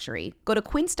affordable luxury. Go to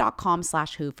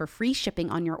quince.com/who for free shipping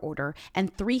on your order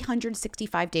and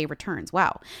 365-day returns.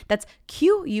 Wow. That's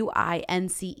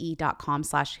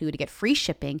QUINCE.com/who to get free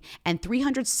shipping and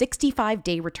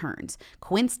 365-day returns.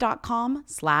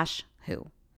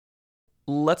 Quince.com/who.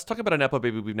 Let's talk about a Nepo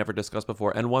baby we've never discussed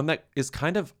before, and one that is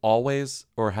kind of always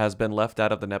or has been left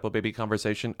out of the Nepo baby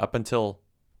conversation up until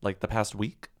like the past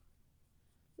week.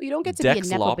 You don't get to Dex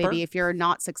be a Nepo Lauper? baby if you're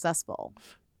not successful.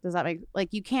 Does that make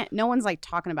like you can't? No one's like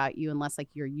talking about you unless like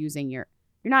you're using your.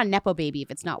 You're not a Nepo baby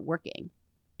if it's not working.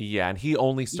 Yeah, and he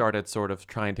only started sort of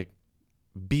trying to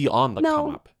be on the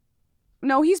come up.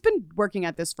 No, he's been working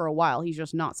at this for a while. He's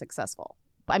just not successful.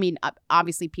 I mean,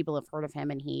 obviously people have heard of him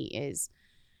and he is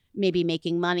maybe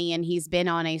making money and he's been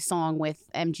on a song with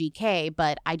MGK,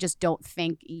 but I just don't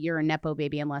think you're a Nepo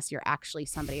baby unless you're actually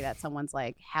somebody that someone's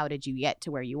like, how did you get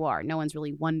to where you are? No one's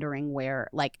really wondering where,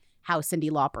 like, how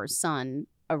Cyndi Lauper's son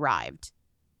arrived.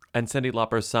 And Cyndi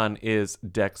Lauper's son is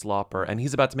Dex Lauper, and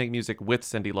he's about to make music with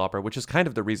Cyndi Lauper, which is kind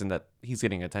of the reason that he's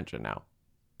getting attention now.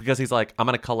 Because he's like, I'm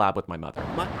going to collab with my mother.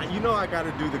 I got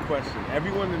to do the question.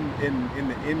 Everyone in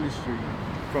the industry,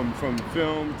 from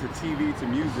film to TV to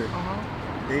music,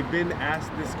 they've been asked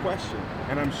this question.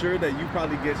 And I'm sure that you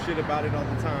probably get shit about it all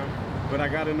the time, but I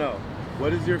got to know.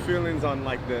 What is your feelings on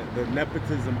like the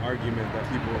nepotism argument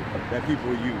that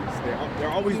people use? They're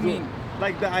always doing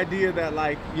like the idea that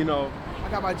like, you know, I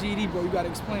got my GED, bro. You gotta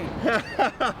explain.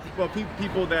 Well,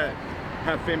 people that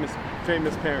have famous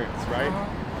parents, right?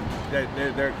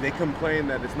 That they complain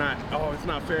that it's not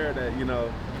fair that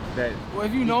that. Well,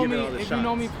 if you know me, shots. you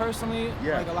know me personally,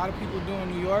 like a lot of people do in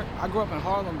New York. I grew up in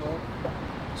Harlem, bro.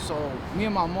 So me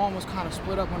and my mom was kind of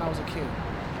split up when I was a kid,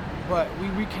 but we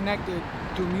reconnected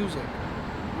through music,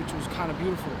 which was kind of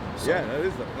beautiful. So, yeah,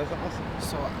 that's awesome.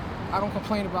 So I don't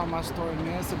complain about my story,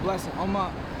 man. It's a blessing. You know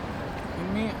what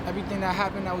I mean? Everything that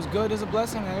happened that was good is a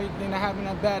blessing, and everything that happened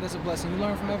that bad is a blessing. You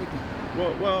learn from everything.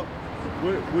 Well,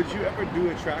 would you ever do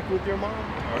a track with your mom?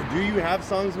 Or do you have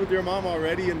songs with your mom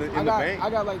already in the bank? I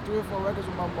got like 3 or 4 records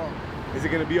with my mom. Is it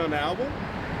gonna be on the album?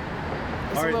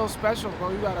 It's a little special,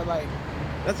 bro. You gotta like.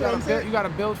 That's what I'm saying. You gotta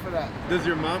build for that. Does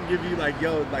your mom give you like,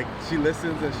 yo, like she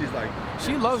listens and she's like,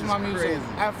 she loves my music. Crazy.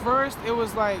 At first, it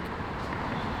was like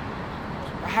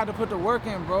I had to put the work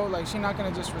in, bro. Like she's not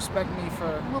gonna just respect me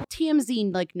for. Well,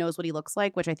 TMZ like knows what he looks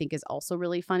like, which I think is also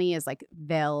really funny. Is like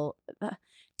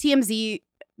TMZ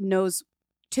knows,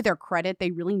 to their credit,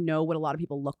 they really know what a lot of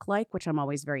people look like, which I'm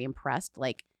always very impressed.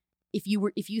 Like if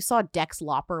you saw Dex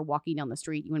Lauper walking down the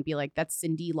street, you wouldn't be like, that's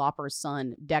Cyndi Lauper's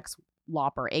son, Dex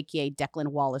Lauper, aka Declan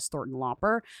Wallace Thornton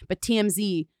Lauper. But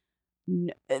TMZ,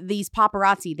 these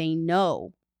paparazzi, they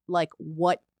know like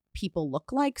what people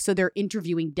look like, so they're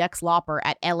interviewing Dex Lauper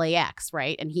at LAX,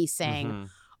 right? And he's saying,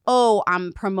 oh,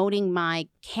 I'm promoting my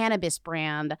cannabis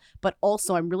brand, but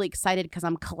also I'm really excited because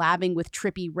I'm collabing with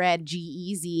Trippie Redd,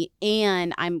 G-Eazy,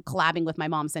 and I'm collabing with my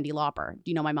mom, Cyndi Lauper. Do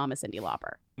you know my mom is Cyndi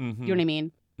Lauper? You know what I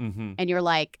mean? And you're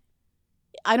like,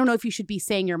 I don't know if you should be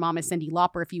saying your mom is Cyndi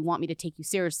Lauper if you want me to take you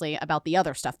seriously about the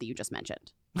other stuff that you just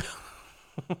mentioned.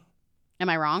 Am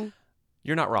I wrong?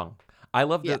 You're not wrong. I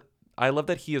love that. I love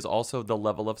that he is also the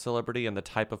level of celebrity and the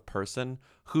type of person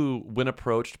who, when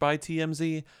approached by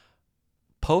TMZ,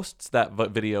 posts that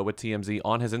video with TMZ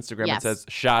on his Instagram and says,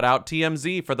 shout out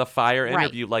TMZ for the fire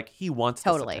interview. Like, he wants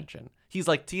this attention. He's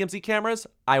like, TMZ cameras,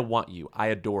 I want you. I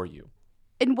adore you.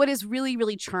 And what is really,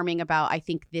 really charming about, I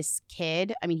think, this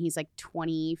kid, I mean, he's like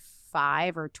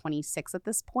 25 or 26 at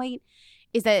this point,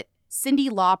 is that Cyndi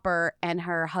Lauper and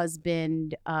her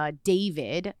husband,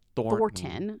 David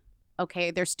Thornton, okay,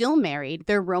 they're still married.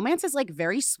 Their romance is like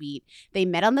very sweet. They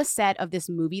met on the set of this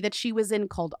movie that she was in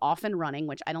called Off and Running,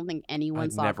 which I don't think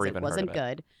anyone saw because it wasn't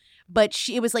good. But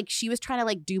it was like she was trying to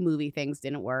like do movie things,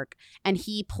 didn't work. And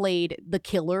he played the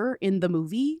killer in the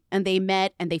movie, and they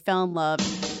met and they fell in love.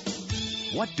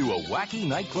 What do a wacky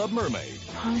nightclub mermaid?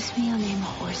 Promise me you'll name a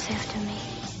horse after me.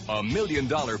 $1 million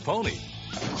pony.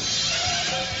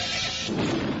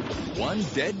 One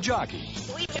dead jockey.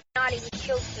 We do not even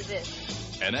kill for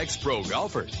this. An ex-pro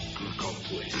golfer. I'm gonna call the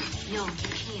police. No, you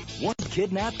can't. One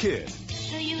kidnapped kid.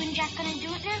 So you and Jack gonna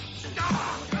do it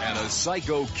now? And a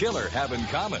psycho killer have in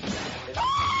common.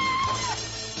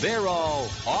 They're all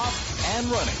off and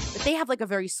running. But they have like a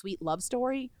very sweet love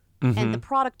story. And the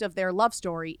product of their love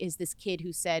story is this kid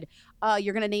who said,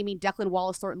 you're going to name me Declan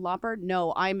Wallace Thornton Lauper?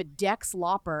 No, I'm Dex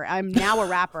Lauper. I'm now a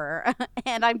rapper.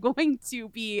 And I'm going to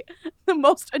be the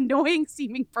most annoying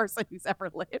seeming person who's ever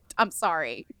lived. I'm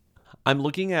sorry. I'm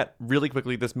looking at really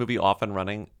quickly this movie Off and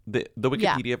Running. The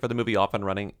Wikipedia for the movie Off and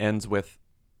Running ends with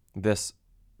this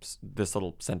this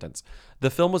little sentence. The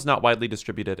film was not widely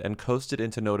distributed and coasted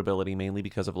into notability mainly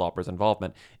because of Lauper's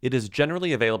involvement. It is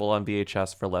generally available on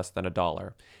VHS for less than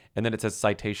 $1. And then it says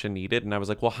citation needed. And I was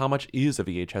like, well, how much is a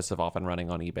VHS of Off and Running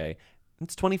on eBay?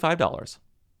 It's $25.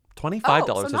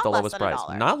 $25 is the lowest price.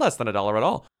 Not less than $1 at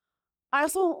all. I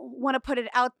also want to put it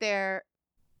out there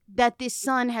that this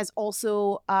son has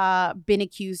also been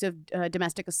accused of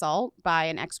domestic assault by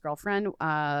an ex-girlfriend,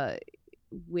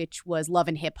 which was Love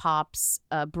and Hip Hop's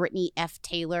Brittany F.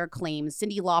 Taylor claims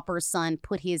Cyndi Lauper's son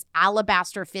put his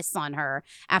alabaster fists on her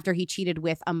after he cheated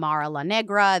with Amara La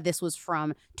Negra. This was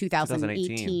from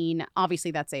 2018.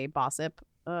 Obviously, that's a gossip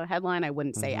headline. I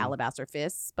wouldn't say alabaster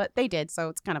fists, but they did, so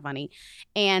it's kind of funny.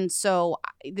 And so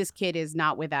this kid is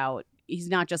not without, he's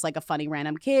not just like a funny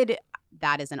random kid.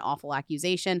 That is an awful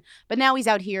accusation. But now he's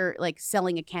out here like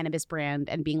selling a cannabis brand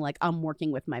and being like, I'm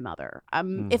working with my mother.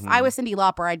 If I was Cyndi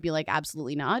Lauper, I'd be like,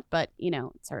 absolutely not. But, you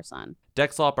know, it's her son.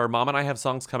 Dex Lauper, Mom and I have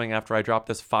songs coming after I drop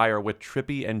this fire with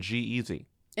Trippy and G-Eazy.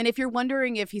 And if you're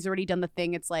wondering if he's already done the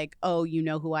thing, it's like, oh, you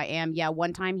know who I am. Yeah,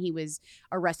 one time he was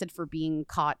arrested for being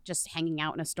caught just hanging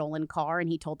out in a stolen car. And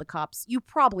he told the cops, you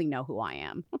probably know who I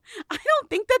am. I don't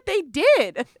think that they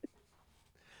did.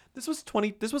 This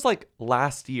was like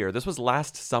last year. This was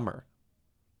last summer.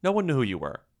 No one knew who you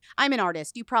were. I'm an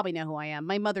artist. You probably know who I am.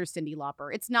 My mother's Cyndi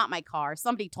Lauper. It's not my car.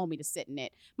 Somebody told me to sit in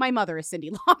it. My mother is Cyndi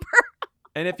Lauper.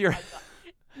 And if you're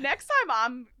next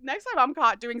time I'm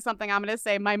caught doing something, I'm gonna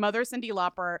say my mother's Cyndi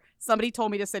Lauper. Somebody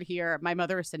told me to sit here. My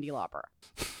mother is Cyndi Lauper.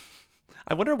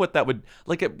 I wonder what that would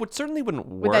like. It certainly wouldn't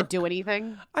work. Would that do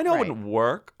anything? I know it wouldn't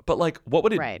work, but like, what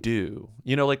would it Right. do?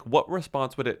 You know, like what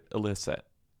response would it elicit?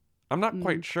 I'm not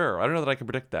quite sure. I don't know that I can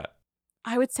predict that.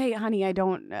 I would say, honey, I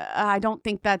don't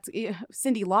think that's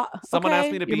Cyndi Lauper. Someone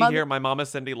asked me to be here. My mom is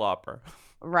Cyndi Lauper.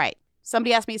 Right.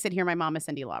 Somebody asked me to sit here. My mom is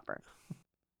Cyndi Lauper.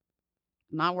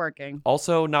 Not working.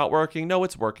 Also not working. No,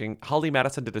 it's working. Holly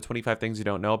Madison did the 25 Things You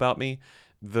Don't Know About Me.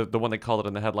 The one they called it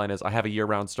in the headline is I have a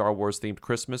year-round Star Wars themed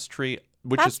Christmas tree,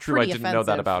 which That's is true. I pretty didn't know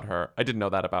that offensive. about her. I didn't know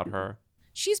that about her.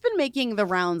 She's been making the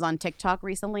rounds on TikTok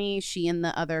recently. She and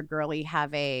the other girlie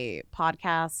have a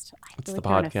podcast. What's feel the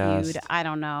like they're in a podcast? feud. I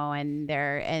don't know. And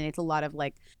it's a lot of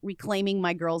like reclaiming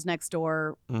my girls next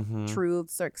door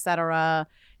truths or etc.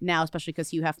 Now, especially because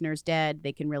Hugh Hefner's dead,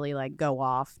 they can really like go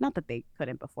off. Not that they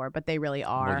couldn't before, but they really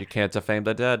are. Well, you can't defame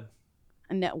the dead.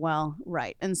 And well,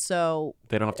 right. And so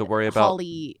They don't have to worry about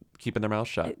Holly. keeping their mouth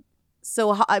shut.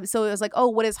 So it was like, oh,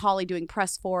 what is Holly doing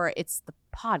press for? It's the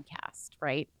podcast,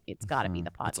 right? It's got to be the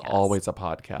podcast. It's always a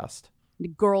podcast. The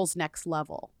Girls Next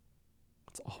Level.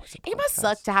 It's always a podcast. It must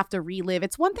suck to have to relive.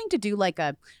 It's one thing to do like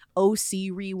a OC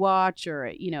rewatch or,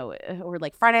 you know, or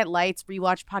like Friday Night Lights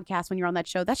rewatch podcast when you're on that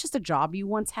show. That's just a job you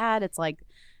once had. It's like,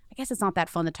 I guess it's not that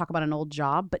fun to talk about an old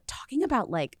job, but talking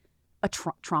about like a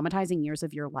traumatizing years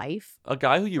of your life. A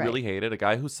guy who you Right. really hated, a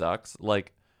guy who sucks,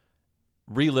 like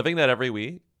reliving that every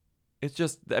week. It's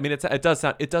just, I mean, it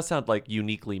does sound like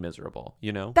uniquely miserable,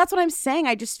 you know? That's what I'm saying.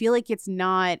 I just feel like it's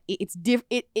not,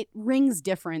 it rings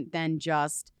different than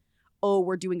just, oh,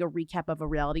 we're doing a recap of a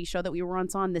reality show that we were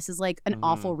once on. This is like an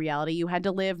awful reality you had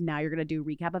to live. Now you're going to do a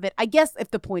recap of it. I guess if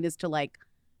the point is to like,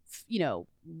 you know,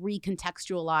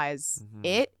 recontextualize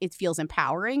it feels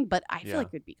empowering, but I feel like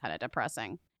it would be kind of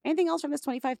depressing. Anything else from this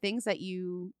 25 things that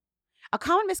you... A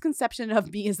common misconception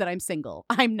of me is that I'm single.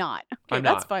 I'm not. Okay, I'm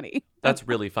that's not. funny. That's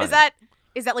really funny.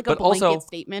 Is that like a But blanket also-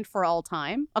 statement for all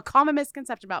time? A common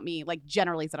misconception about me, like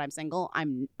generally, is that I'm single.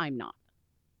 I'm not.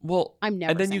 Well, I'm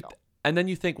never and then single. and then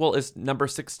you think, well, is number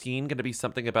 16 going to be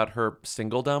something about her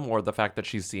singledom or the fact that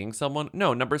she's seeing someone?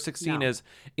 No, number 16 No. is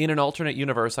in an alternate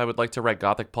universe. I would like to write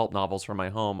gothic pulp novels from my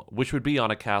home, which would be on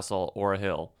a castle or a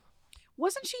hill.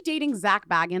 Wasn't she dating Zach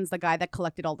Baggins, the guy that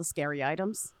collected all the scary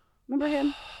items? Remember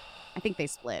him? I think they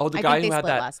split. Oh, the I guy think who they had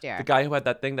split that. last year. The guy who had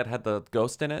that thing that had the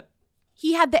ghost in it.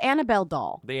 He had the Annabelle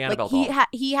doll. The Annabelle like, doll.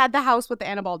 He had the house with the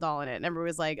Annabelle doll in it, and everyone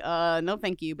was like, no,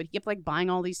 thank you. But he kept like buying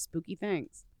all these spooky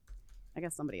things. I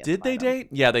guess somebody else. Did they date?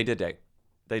 Yeah, they did date.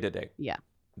 They did date. Yeah.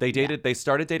 They dated. They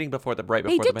started dating right before They the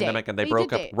did date. pandemic, and they They broke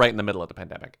did up date. right in the middle of the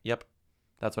pandemic. Yep,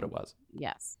 that's what it was.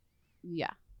 Yes. Yeah.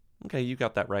 Okay, you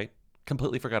got that right.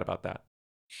 Completely forgot about that.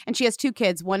 And she has two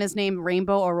kids. One is named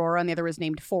Rainbow Aurora, and the other is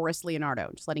named Forrest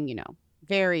Leonardo. Just letting you know.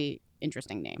 Very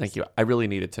interesting names. Thank you. I really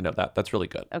needed to know that. That's really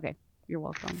good. Okay. You're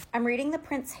welcome. I'm reading the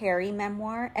Prince Harry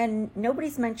memoir, and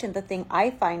nobody's mentioned the thing I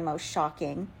find most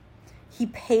shocking. He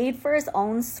paid for his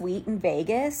own suite in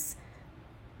Vegas.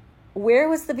 Where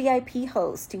was the VIP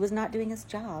host? He was not doing his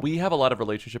job. We have a lot of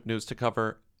relationship news to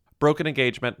cover. Broken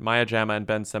engagement. Maya Jama and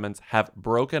Ben Simmons have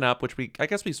broken up, which I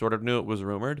guess we sort of knew it was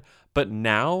rumored. But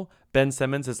now Ben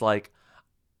Simmons is like,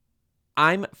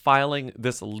 I'm filing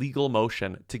this legal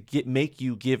motion to make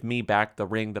you give me back the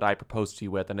ring that I proposed to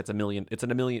you with, and it's $1 million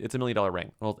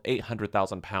ring. Well,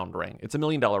 £800,000 ring. It's $1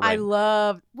 million ring.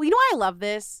 Well, you know why I love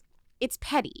this? It's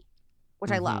petty,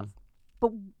 which I love.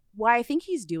 But why I think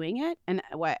he's doing it, and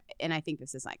I think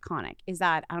this is iconic, is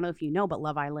that, I don't know if you know, but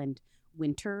Love Island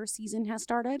winter season has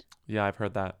started. Yeah, I've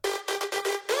heard that.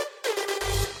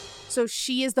 So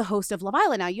she is the host of Love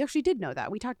Island. Now, you actually did know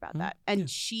that. We talked about that. And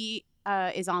she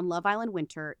is on Love Island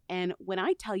Winter. And when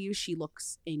I tell you she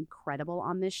looks incredible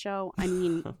on this show, I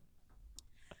mean,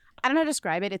 I don't know how to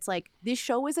describe it. It's like this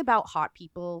show is about hot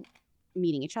people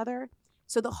meeting each other.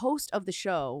 So the host of the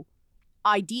show,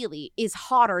 ideally, is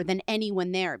hotter than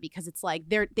anyone there because it's like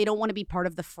they don't want to be part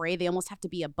of the fray. They almost have to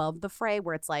be above the fray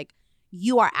where it's like,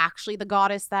 you are actually the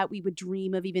goddess that we would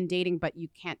dream of even dating, but you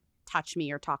can't touch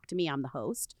me or talk to me. I'm the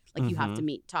host. Like you have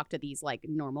to talk to these like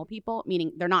normal people,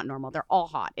 meaning they're not normal. They're all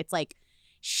hot. It's like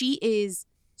she looks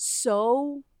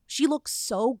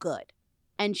so good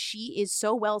and she is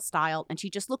so well styled and she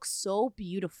just looks so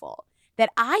beautiful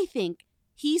that I think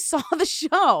he saw the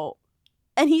show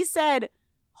and he said,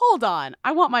 hold on,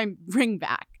 I want my ring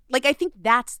back. Like, I think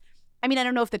I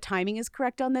don't know if the timing is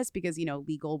correct on this because,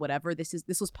 legal, whatever. This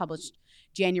was published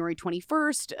January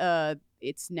 21st.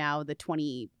 It's now the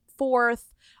 24th.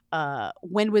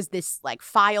 When was this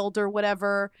filed or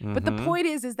whatever? But the point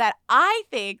is that I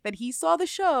think that he saw the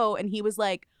show and he was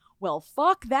like, well,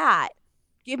 fuck that.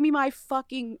 Give me my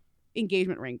fucking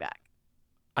engagement ring back.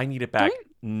 I need it back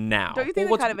now. Don't you think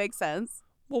that kind of makes sense?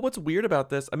 Well, what's weird about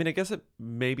this, I guess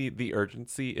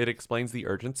it explains the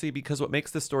urgency because what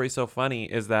makes this story so funny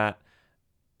is that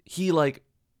he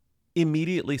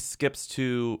immediately skips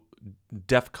to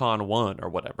DEFCON 1 or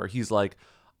whatever. He's like,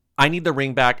 I need the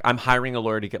ring back. I'm hiring a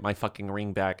lawyer to get my fucking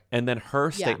ring back. And then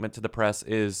her statement to the press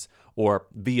is, or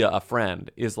via a friend,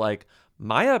 is like,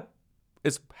 Maya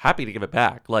is happy to give it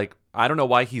back. Like, I don't know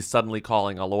why he's suddenly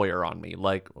calling a lawyer on me.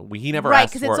 Like, he never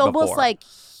asked for it before. Right, because it's almost like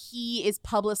he is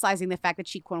publicizing the fact that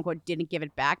she, quote unquote, didn't give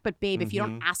it back. But babe, if you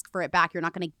don't ask for it back, you're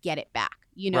not going to get it back.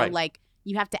 Like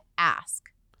you have to ask.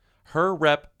 Her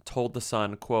rep told The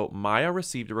Sun, quote, Maya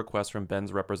received a request from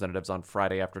Ben's representatives on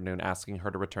Friday afternoon asking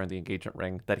her to return the engagement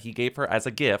ring that he gave her as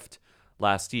a gift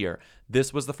last year.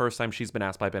 This was the first time she's been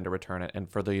asked by Ben to return it, and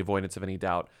for the avoidance of any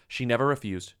doubt, she never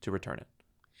refused to return it.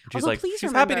 She's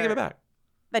she's happy to give it back.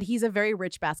 That he's a very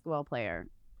rich basketball player.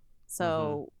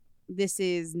 So this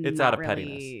is it's not out of really,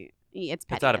 pettiness. It's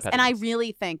pettiness. It's out of pettiness. And I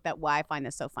really think that why I find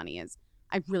this so funny is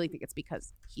I really think it's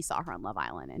because he saw her on Love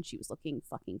Island and she was looking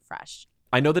fucking fresh.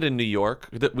 I know that in New York,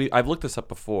 I've looked this up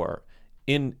before.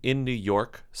 In New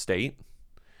York State,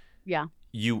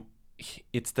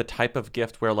 it's the type of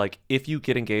gift where if you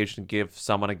get engaged and give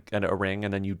someone a ring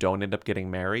and then you don't end up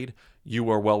getting married, you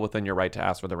are well within your right to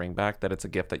ask for the ring back. That it's a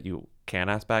gift that you can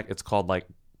ask back. It's called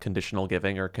conditional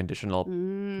giving or conditional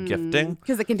gifting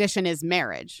because the condition is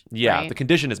marriage. Yeah, right? The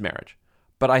condition is marriage.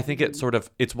 But I think it is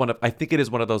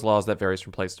one of those laws that varies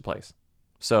from place to place.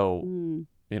 So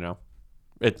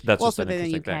that's just an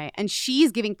interesting thing. And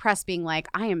she's giving press being like,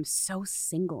 I am so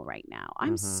single right now.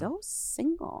 I'm so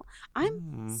single.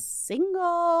 I'm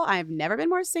single. I've never been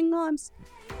more single. I'm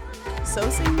so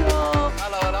single.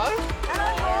 Hello.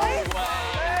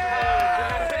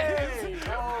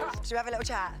 Should we have a little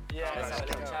chat? Yeah, let's have a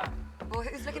little chat. Well,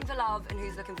 who's looking for love and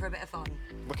who's looking for a bit of fun?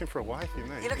 Looking for a wifey,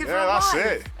 mate. You're looking for a wife? Yeah,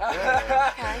 that's it.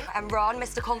 Yeah. Okay. And Ron,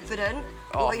 Mr. Confident,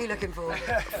 what are you looking for?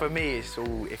 For me, it's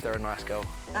all if they're a nice girl.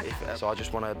 Okay. So I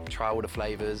just want to try all the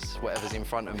flavours, whatever's in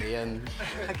front of me, and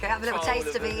okay, have a little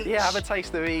taste of each. Yeah, have a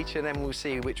taste of each, and then we'll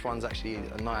see which one's actually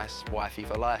a nice wifey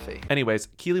for lifey. Anyways,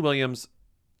 Keely Williams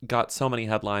got so many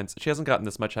headlines. She hasn't gotten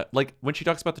this much. When she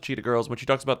talks about the Cheetah Girls, when she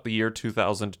talks about the year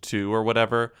 2002 or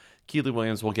whatever, Keely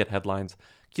Williams will get headlines.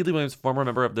 Keely Williams, former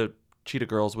member of the Cheetah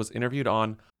Girls, was interviewed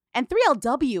on. And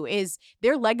 3LW is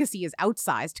their legacy is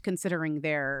outsized considering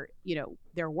their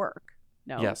work.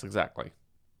 No. Yes, exactly.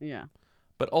 Yeah.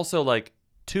 But also,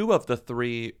 two of the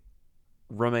three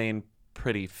remain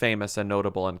pretty famous and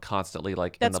notable and constantly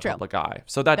in the public eye.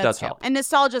 So that's does true. help. And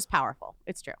nostalgia is powerful.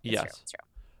 It's true. Yes. It's true.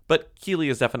 But Keely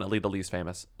is definitely the least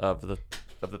famous of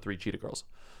the three Cheetah Girls.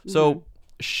 So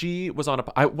she was on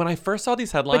when I first saw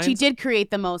these headlines. But she did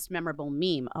create the most memorable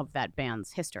meme of that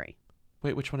band's history.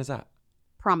 Wait, which one is that?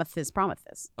 Prometheus.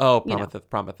 Oh,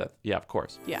 Prometheus. Yeah, of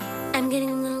course. Yeah. I'm getting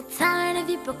a little tired of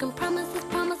you broken promises.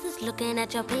 Looking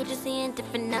at your pages, seeing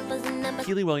different numbers and numbers.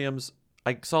 Keely Williams,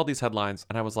 I saw these headlines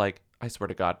and I was like, I swear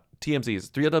to God, TMZ's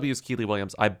 3LW's Keely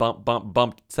Williams. I bumped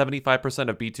 75%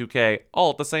 of B2K all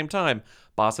at the same time.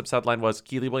 Gossip's headline was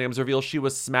Keely Williams reveals she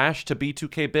was smashed to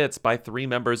B2K bits by 3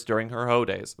 members during her Ho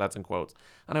days. That's in quotes.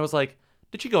 And I was like,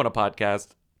 Did she go on a podcast?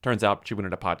 Turns out she went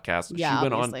on a podcast. Yeah, she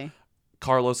went obviously. on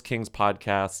Carlos King's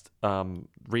podcast,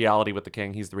 Reality with the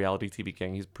King. He's the reality TV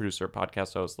king. He's producer,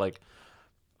 podcast host, like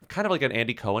kind of like an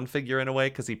Andy Cohen figure in a way,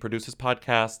 because he produces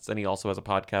podcasts and he also has a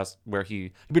podcast where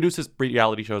he produces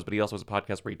reality shows, but he also has a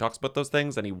podcast where he talks about those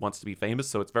things and he wants to be famous.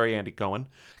 So it's very Andy Cohen.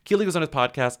 Keely was on his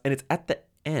podcast, and it's at the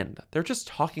end. They're just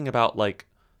talking about like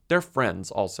they're friends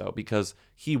also, because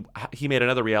he made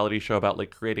another reality show about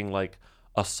like creating like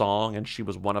a song, and she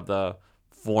was one of the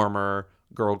former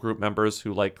girl group members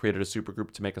who like created a super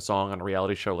group to make a song on a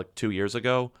reality show like 2 years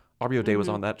ago. Aubrey O'Day was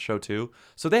on that show too.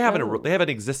 So they have they have an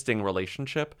existing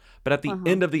relationship, but at the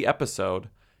end of the episode,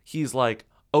 he's like,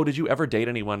 "Oh, did you ever date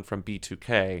anyone from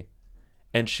B2K?"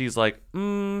 And she's like,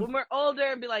 When we're older,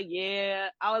 and be like, "Yeah,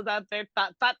 I was out there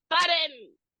thudding."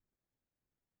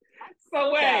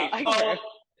 So wait, Yeah, I get it.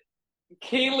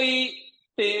 Keely,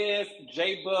 Fizz,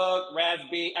 J Book,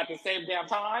 Raspy at the same damn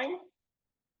time?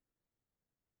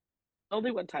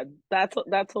 Only one time. That's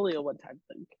only a one-time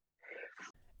thing.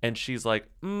 and she's like,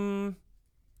 I mean,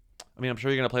 I'm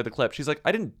sure you're gonna play the clip. She's like,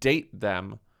 I didn't date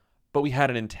them, but we had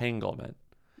an entanglement.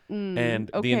 And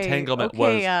the entanglement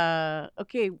was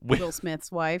Will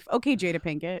Smith's wife. Okay, Jada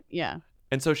Pinkett. Yeah.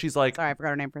 And so she's like, sorry, I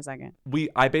forgot her name for a second.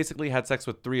 I basically had sex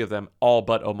with 3 of them, all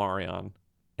but Omarion.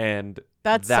 And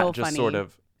That's that so just funny. sort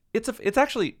of it's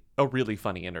actually a really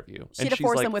funny interview. She'd and have she's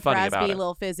forced like them with funny about Raspy, it.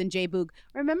 Lil Fizz, and J Boog.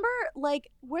 Remember, like,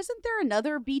 wasn't there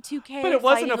another B2K But it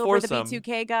wasn't fighting a over the foursome.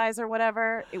 B2K guys or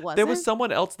whatever? It wasn't. There was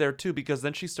someone else there too, because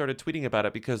then she started tweeting about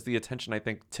it because the attention, I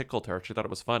think, tickled her. She thought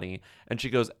it was funny. And she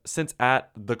goes, since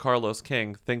at the Carlos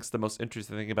King thinks the most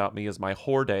interesting thing about me is my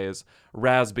whore days,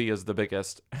 Raspy is the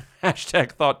biggest.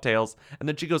 Hashtag thought tales. And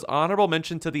then she goes, honorable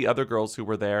mention to the other girls who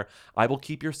were there. I will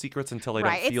keep your secrets until I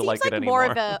right. don't feel It seems like it more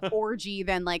anymore. of a orgy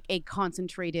than like a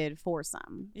concentrated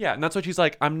foursome. Yeah, and that's what she's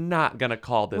like, I'm not going to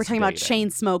call this We're talking about dating. chain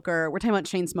smoker. We're talking about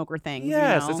chain smoker things.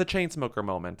 Yes, you know? it's a chain smoker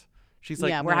moment. She's like,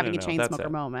 yeah, we're no, having no, a no, chain that's smoker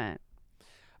it. moment.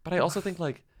 But I also think,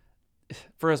 like,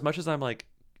 for as much as I'm like,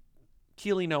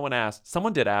 Keely, no one asked.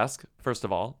 Someone did ask, first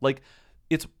of all. Like,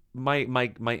 it's my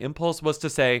impulse was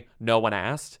to say no one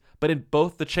asked. But in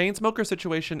both the chain smoker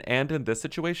situation and in this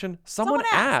situation, someone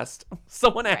asked.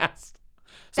 Someone asked.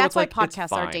 So That's it's why like, it's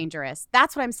podcasts are fine. dangerous.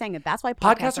 That's what I'm saying. That's why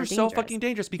Podcasts are are so dangerous. fucking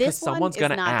dangerous because This one someone's is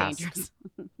gonna not ask. dangerous.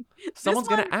 Someone's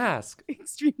This going to one, ask.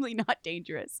 Extremely not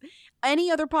dangerous. Any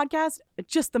other podcast,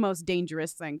 just the most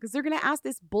dangerous thing, because they're going to ask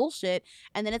this bullshit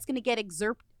and then it's going to get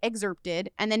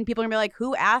excerpted and then people are going to be like,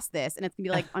 who asked this? And it's going to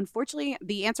be like, unfortunately,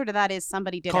 the answer to that is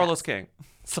somebody did Carlos ask. King.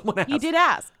 Someone asked. He did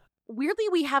ask. Weirdly,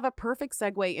 we have a perfect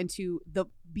segue into the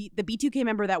B2K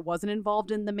member that wasn't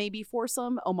involved in the maybe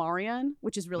foursome, Omarion,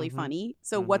 which is really funny.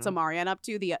 So what's Omarion up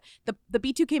to? The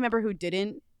B2K member who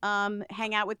didn't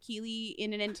hang out with Keely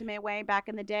in an intimate way back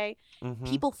in the day,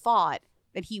 people thought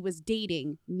that he was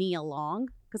dating Nia Long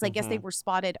because I guess they were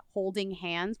spotted holding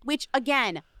hands, which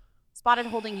again, spotted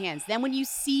holding hands. Then when you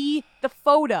see the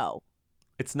photo,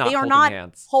 It's not they are holding not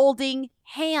hands. holding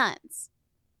hands.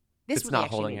 This It's really not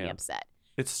actually holding made me hands. upset.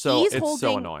 It's so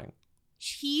annoying.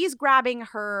 He's grabbing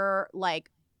her,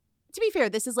 like, to be fair,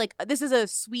 this is a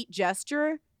sweet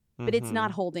gesture, but it's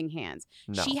not holding hands.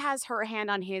 No. She has her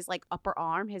hand on his like upper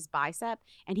arm, his bicep,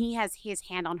 and he has his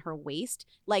hand on her waist,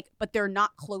 like, but they're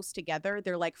not close together.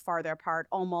 They're like farther apart,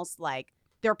 almost like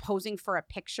they're posing for a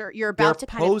picture. You're about to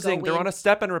They're kind posing. of go They're in. on a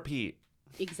step and repeat.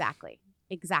 Exactly.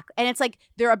 And it's like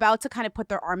they're about to kind of put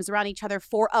their arms around each other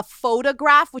for a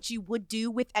photograph, which you would do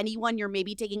with anyone you're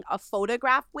maybe taking a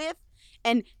photograph with.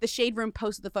 And the Shade Room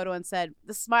posted the photo and said,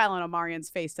 the smile on Omarion's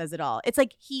face says it all. It's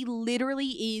like he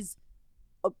literally is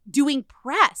doing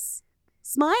press,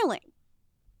 smiling,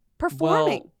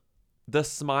 performing. Well, the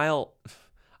smile,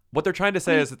 what they're trying to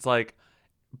say is it's like,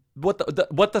 what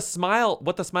the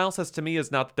smile says to me is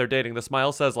not that they're dating. The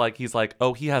smile says like he's like,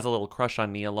 oh, he has a little crush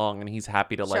on Nia Long and he's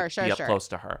happy to like be up close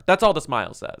to her. That's all the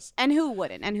smile says. And who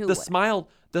wouldn't? The smile,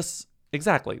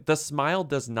 exactly. The smile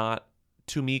does not,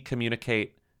 to me,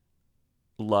 communicate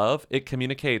love. It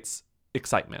communicates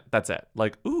excitement. That's it.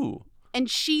 Like, ooh. And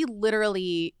she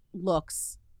literally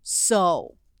looks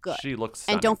so good. She looks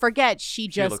And don't forget, she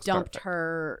just looks dumped perfect.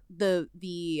 her the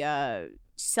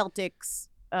Celtics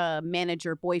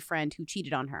manager boyfriend who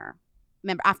cheated on her.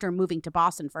 Remember, after moving to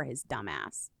Boston for his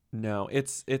dumbass. No,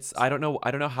 it's I don't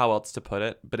know how else to put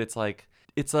it, but it's like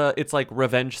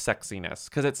revenge sexiness,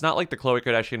 because it's not like the Khloe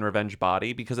Kardashian revenge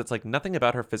body, because it's like nothing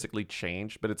about her physically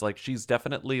changed, but it's like she's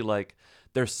definitely like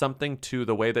there's something to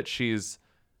the way that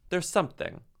there's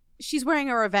something. She's wearing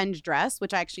a revenge dress,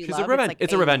 which I actually love.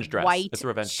 It's a revenge dress. White, It's a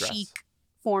revenge dress. chic,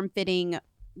 form-fitting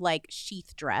like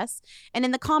sheath dress. And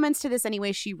in the comments to this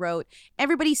anyway, she wrote,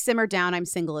 "Everybody simmer down. I'm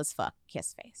single as fuck.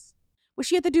 Kiss face." Was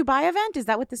she at the Dubai event? Is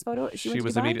that what this photo? She went to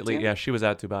was Dubai immediately, too? yeah, she was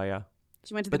at Dubai, yeah.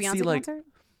 She went to the Beyonce concert?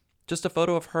 Just a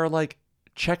photo of her like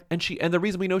and the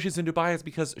reason we know she's in Dubai is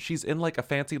because she's in like a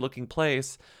fancy looking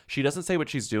place. She doesn't say what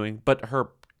she's doing, but her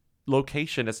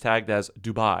location is tagged as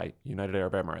Dubai, United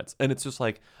Arab Emirates. And it's just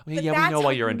like, okay, But yeah, we that's know why how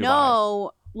you're in you Dubai.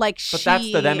 know, like But she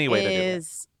that's the Demi way to do it.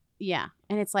 is, yeah.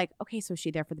 And it's like, okay, so is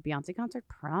she there for the Beyonce concert?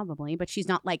 Probably, but she's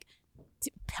not like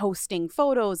posting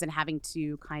photos and having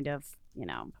to kind of, you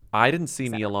know. I didn't see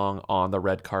Nia Long on the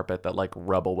red carpet that like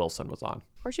Rebel Wilson was on.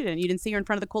 Of course you didn't. You didn't see her in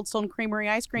front of the Cold Stone Creamery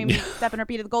ice cream stepping her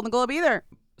feet at the Golden Globe either.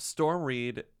 Storm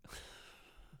Reid,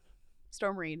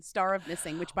 Star of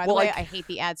Missing, which by the Well, way, I I hate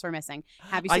the ads for Missing.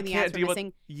 Have you I seen the can't ads for deal with-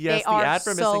 Missing? Yes, they the are ad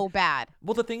for so Missing. bad.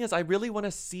 Well, the thing is, I really want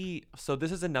to see. So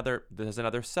this is another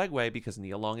segue because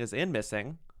Nia Long is in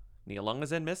Missing. Nia Long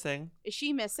is in Missing. Is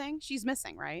she missing? She's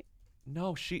missing, right?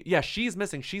 No, she's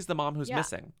missing. She's the mom who's Yeah.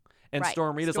 missing. And Right,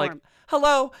 Storm Reid is like, Storm.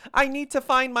 "Hello, I need to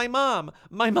find my mom.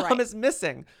 My mom Right. is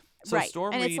missing." So right.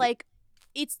 Storm and Reid, it's like,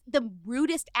 it's the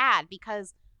rudest ad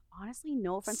because honestly,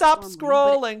 no offense. to stop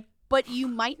Storm Reid, scrolling. but you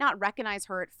might not recognize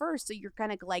her at first, so you're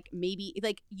kind of like maybe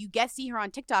like you see her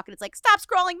on TikTok and it's like, "Stop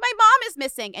scrolling, my mom is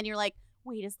missing," and you're like,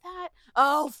 "Wait, is that?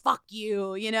 Oh, fuck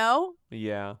you," you know?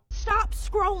 Yeah. Stop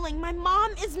scrolling. My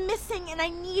mom is missing and I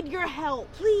need your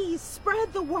help. Please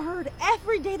spread the word.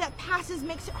 Every day that passes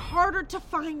makes it harder to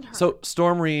find her. So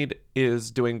Storm Reid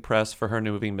is doing press for her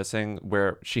new movie Missing,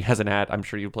 where she has an ad. I'm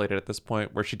sure you played it at this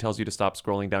point, where she tells you to stop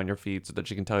scrolling down your feed so that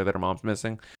she can tell you that her mom's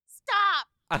missing.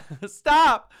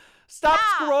 Stop. Stop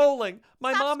scrolling.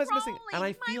 My Stop mom is missing. scrolling. And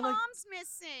I feel my like mom's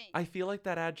missing. I feel like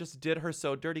that ad just did her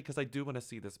so dirty because I do want to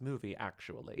see this movie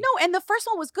actually. No, and the first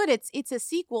one was good. It's a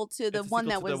sequel to the It's a one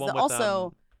sequel that to the was one with,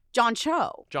 also John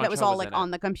Cho. John that was Cho all was like in it.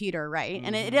 on the computer, right?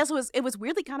 And it Mhm. was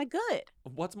weirdly kind of good.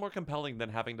 What's more compelling than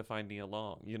having to find Nia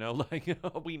Long? You know, like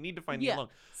we need to find Nia Yeah. Long.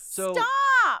 So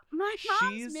Stop! My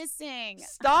mom's she's- missing.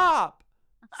 Stop!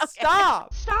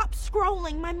 Stop! Stop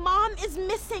scrolling. My mom is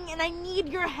missing and I need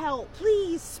your help.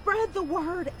 Please spread the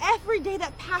word. Every day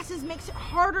that passes makes it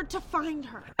harder to find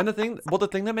her. And the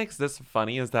thing that makes this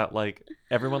funny is that like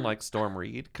everyone likes Storm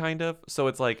Reid, kind of. So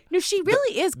it's like No, she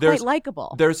really is quite there's-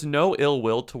 likable. There's no ill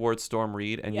will towards Storm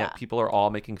Reid, and Yeah. yet people are all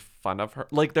making fun of her.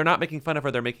 Like they're not making fun of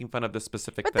her; they're making fun of this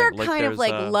specific But thing. they're Like, kind of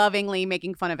there's, like lovingly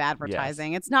making fun of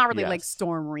advertising. It's not really like Yes.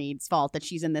 Storm Reid's fault that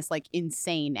she's in this like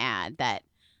insane ad that,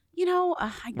 you know,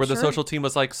 I'm where the sure- social team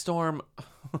was like, Storm,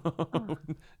 do you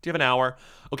have an hour?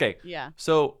 Okay. Yeah.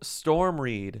 So Storm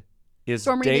Reid is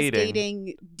Storm Reid dating,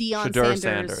 is dating Deion Shadur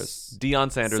Sanders'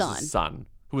 Deion Sanders' son. son,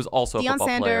 who is also a Deion football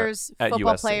Sanders, player at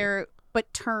football USC. player,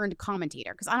 but turned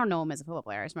commentator. Because I don't know him as a football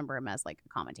player. I just remember him as like a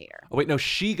commentator. Oh, wait, no,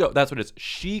 that's what it is.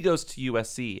 She goes to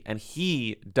USC, and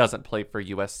he doesn't play for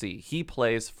USC. He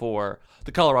plays for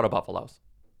the Colorado Buffaloes.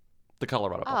 The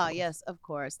Colorado Oh, Buffaloes. yes, of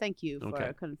course. Thank you for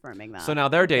Okay. confirming that. So now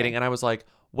they're Okay. dating, and I was like,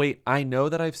 wait, I know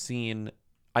that I've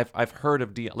heard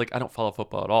of Deion. Like, I don't follow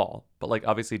football at all, but like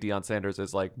obviously Deion Sanders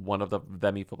is like one of the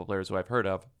themy football players who I've heard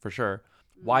of for sure.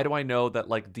 Why do I know that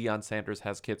like Deion Sanders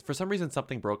has kids? For some reason,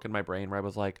 something broke in my brain where I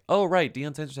was like, oh right,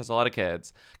 Deion Sanders has a lot of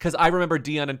kids. Because I remember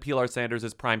Deion and Pilar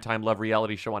Sanders' primetime love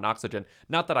reality show on Oxygen.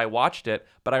 Not that I watched it,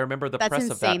 but I remember the That's press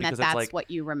insane of that that because that's it's like what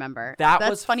you remember. that That's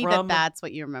was funny from- that that's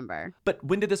what you remember. But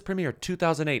when did this premiere?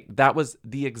 2008. That was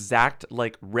the exact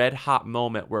like red hot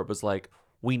moment where it was like,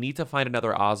 we need to find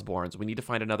another Osbournes. We need to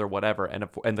find another whatever. And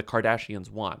the Kardashians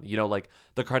won. You know, like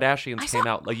the Kardashians came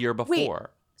out a year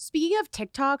before. Speaking of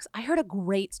TikToks, I heard a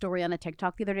great story on a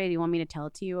TikTok the other day. Do you want me to tell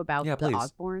it to you about Yeah, the please.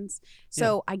 Osbournes?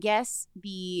 So I guess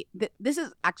this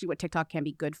is actually what TikTok can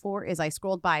be good for. Is I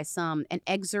scrolled by an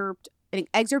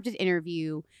excerpted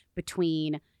interview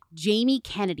between Jamie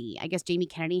Kennedy. I guess Jamie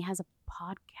Kennedy has a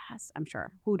podcast. I'm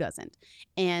sure, who doesn't?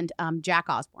 And Jack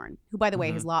Osbourne, who by the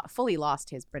way has fully lost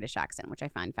his British accent, which I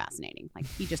find fascinating. Like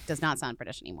he just does not sound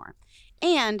British anymore.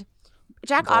 And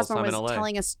Jack It's all Osbourne time in was LA.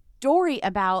 telling a story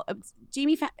about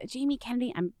Jamie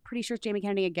Kennedy. I'm pretty sure it's Jamie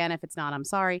Kennedy again. If it's not, I'm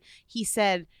sorry. He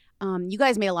said, you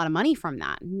guys made a lot of money from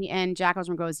that. And Jack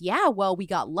Osbourne goes, yeah, well, we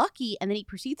got lucky. And then he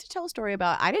proceeds to tell a story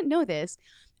about, I didn't know this.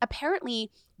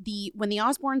 Apparently, when the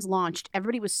Osbournes launched,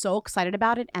 everybody was so excited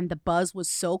about it. And the buzz was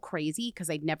so crazy because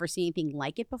they'd never seen anything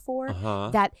like it before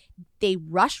that they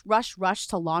rushed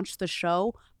to launch the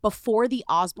show before the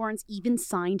Osbournes even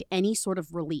signed any sort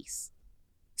of release.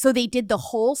 So they did the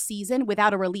whole season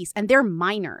without a release, and they're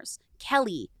minors.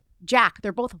 Kelly, Jack,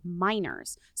 they're both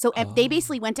minors. So they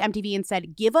basically went to MTV and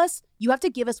said, you have to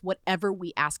give us whatever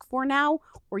we ask for now,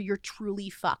 or you're truly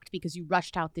fucked because you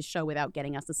rushed out this show without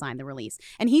getting us to sign the release.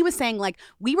 And he was saying, like,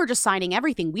 we were just signing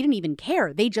everything. We didn't even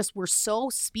care. They just were so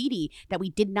speedy that we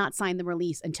did not sign the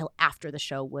release until after the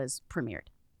show was premiered.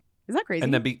 Isn't that crazy?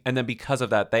 And then because of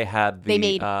that, they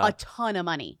made a ton of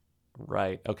money.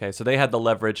 Right. Okay. So they had the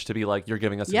leverage to be like, you're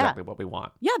giving us exactly what we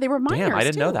want. Yeah, they were minors. Damn, I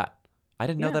didn't know too. that. I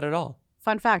didn't know that at all.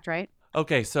 Fun fact, right?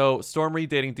 Okay, so Storm Reid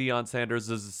dating Deion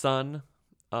Sanders' son.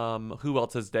 Who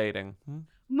else is dating?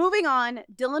 Moving on,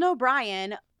 Dylan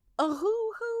O'Brien,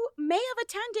 who may have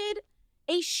attended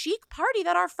a chic party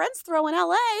that our friends throw in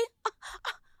LA.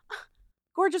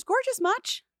 Gorgeous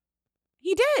much?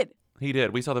 He did. He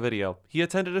did. We saw the video. He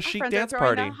attended a Our chic friends dance are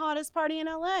throwing party. the hottest party in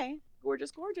LA.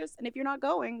 Gorgeous. And if you're not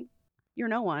going, you're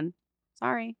no one.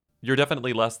 Sorry. You're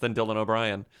definitely less than Dylan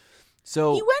O'Brien.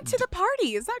 So He went to the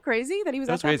party. Is that crazy that he was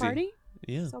at that crazy. party?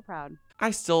 Yeah. So proud.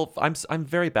 I'm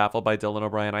very baffled by Dylan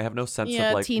O'Brien. I have no sense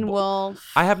of like Teen Wolf.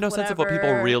 I have no sense of what people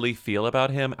whatever. really feel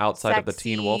about him outside of the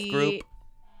Teen Wolf group.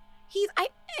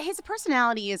 His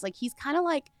personality is like he's kind of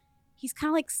like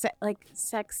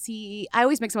sexy. I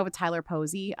always mix him up with Tyler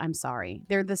Posey. I'm sorry,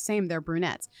 they're the same. They're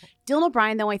brunettes. Dylan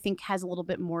O'Brien though I think has a little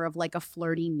bit more of like a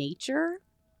flirty nature,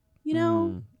 you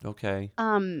know. Okay.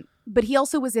 But he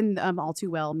also was in All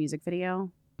Too Well music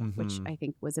video, which Mhm. I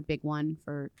think was a big one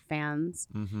for fans.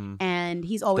 Mm-hmm. And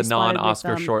he's always the spotted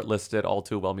non-Oscar with, shortlisted All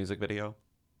Too Well music video.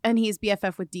 And he's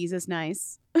BFF with Deezus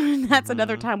Nice. That's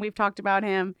another time we've talked about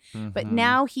him. But Mhm.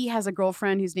 now he has a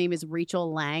girlfriend whose name is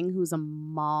Rachel Lang, who's a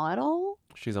model.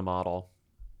 She's a model.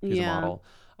 She's Yeah. a model.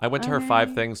 I went to her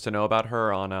 5 things to know about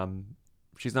her on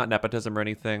she's not nepotism or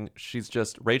anything. She's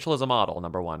just Rachel is a model,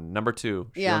 number 1. Number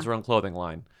 2, she Yeah. owns her own clothing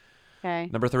line.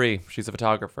 Okay. Number 3, she's a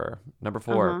photographer. Number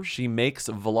 4, Uh-huh. she makes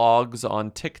vlogs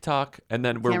on TikTok, and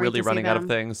then we're Can't wait really to see running out of them.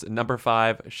 things. Number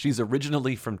 5, she's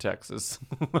originally from Texas.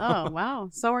 Oh, wow.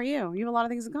 So are you. You have a lot of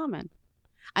things in common.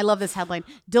 I love this headline.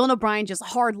 Dylan O'Brien just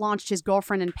hard launched his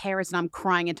girlfriend in Paris, and I'm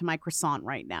crying into my croissant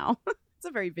right now. It's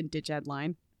a very vintage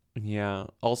headline. Yeah.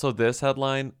 Also, this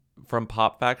headline from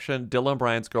Pop Faction: Dylan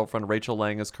O'Brien's girlfriend Rachel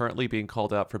Lang is currently being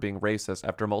called out for being racist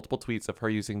after multiple tweets of her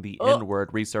using the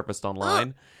N-word resurfaced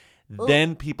online.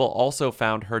 Then people also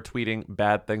found her tweeting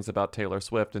bad things about Taylor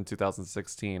Swift in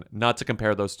 2016. Not to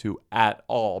compare those two at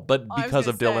all, but because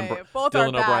of Dylan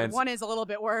O'Brien's. One is a little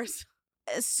bit worse.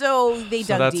 So they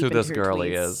So dug that's deep who into this her girlie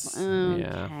tweets. is. Okay,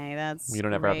 Yeah. that's We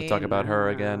don't ever have to talk great. about her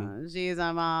again. She's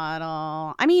a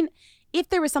model. I mean, if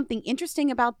there was something interesting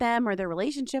about them or their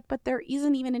relationship, but there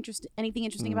isn't even anything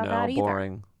interesting about that either.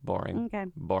 Boring. Okay.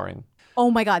 Boring.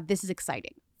 Oh my God, this is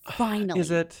exciting. Finally. Is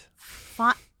it?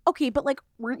 Okay, but like,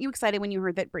 weren't you excited when you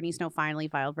heard that Britney Snow finally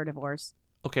filed for divorce?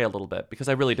 Okay, a little bit, because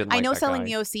I really didn't like I know that Selling guy.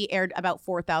 the OC aired about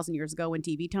 4,000 years ago in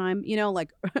TV time. You know,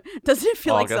 like, doesn't it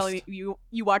feel like August. you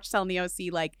watch Selling the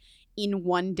OC like in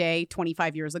one day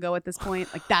 25 years ago at this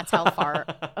point? Like, that's how far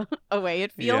away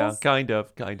it feels. Yeah, kind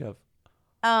of.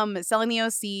 Selling the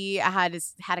OC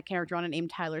had a character on it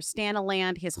named Tyler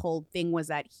Stanaland. His whole thing was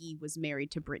that he was married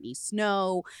to Britney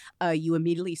Snow. You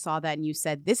immediately saw that and you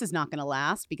said, this is not going to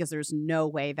last because there's no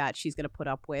way that she's going to put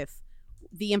up with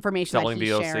the information Selling that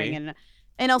he's the OC. sharing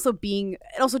and also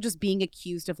just being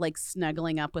accused of like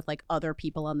snuggling up with like other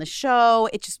people on the show.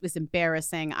 It just was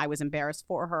embarrassing. I was embarrassed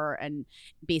for her, and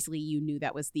basically you knew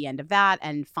that was the end of that.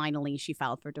 And finally she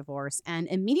filed for divorce, and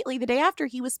immediately the day after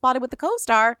he was spotted with the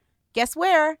co-star. Guess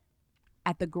where?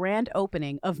 At the grand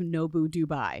opening of Nobu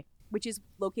Dubai, which is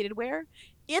located where?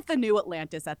 At the new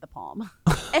Atlantis at the Palm.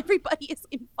 Everybody is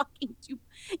in fucking Dubai.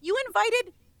 You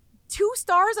invited 2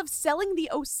 stars of Selling the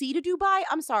OC to Dubai?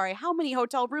 I'm sorry, how many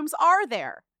hotel rooms are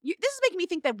there? This is making me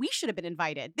think that we should have been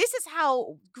invited. This is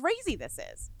how crazy this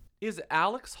is. Is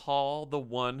Alex Hall the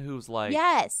one who's like...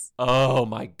 Yes. Oh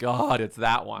my God, it's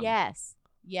that one. Yes.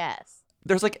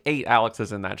 There's like 8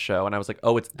 Alexes in that show, and I was like,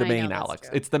 oh, it's the I know, main that's Alex.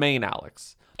 true. It's the main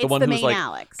Alex. It's one the who's main like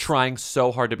Alex. trying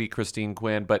so hard to be Christine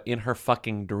Quinn, but in her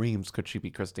fucking dreams could she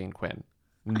be Christine Quinn?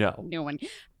 No. No one.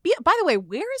 By the way,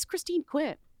 where is Christine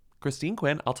Quinn? Christine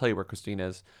Quinn, I'll tell you where Christine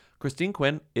is. Christine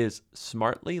Quinn is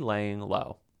smartly laying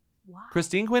low. Wow.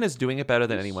 Christine Quinn is doing it better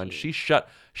than anyone. She shut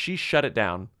it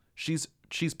down. She's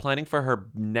planning for her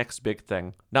next big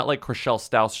thing. Not like Chriselle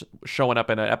Staus showing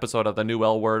up in an episode of The New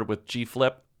L Word with G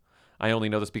Flip. I only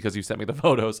know this because you sent me the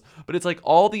photos. But it's like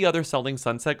all the other Selling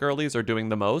Sunset girlies are doing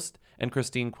the most, and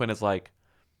Christine Quinn is like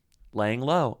laying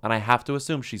low. And I have to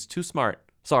assume she's too smart.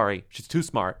 Sorry, she's too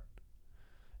smart.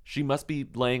 She must be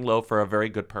laying low for a very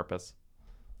good purpose.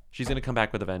 She's going to come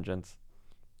back with a vengeance.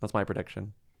 That's my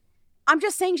prediction. I'm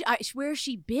just saying, where has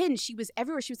she been? She was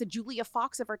everywhere. She was the Julia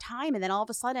Fox of her time. And then all of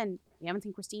a sudden, we haven't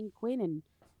seen Christine Quinn in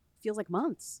feels like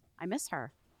months. I miss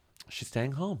her. She's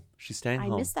staying home. I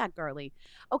miss that girly.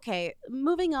 Okay,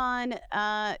 moving on.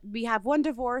 We have one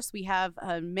divorce. We have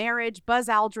a marriage. Buzz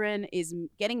Aldrin is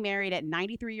getting married at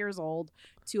 93 years old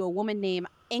to a woman named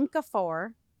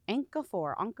Anka4.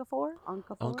 Anka4.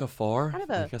 Kind of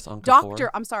a I guess Anka4. doctor.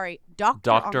 I'm sorry,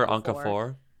 Dr.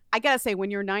 Anka4. I gotta say,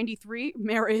 when you're 93,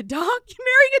 marrying a doctor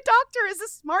is a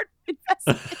smart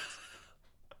investment.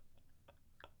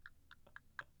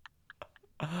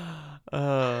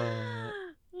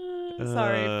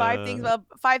 Sorry.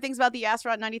 Five things about the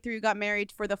astronaut 93 who got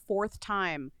married for the fourth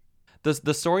time.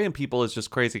 The story in People is just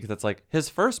crazy because it's like his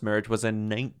first marriage was in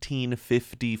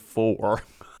 1954.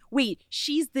 Wait,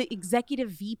 she's the executive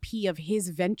VP of his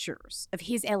ventures, of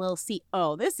his LLC.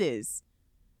 Oh,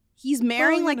 he's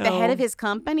marrying the head of his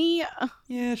company.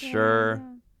 Yeah, sure.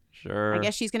 I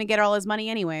guess she's gonna get all his money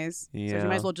anyways. Yeah. So she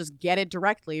might as well just get it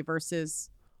directly versus.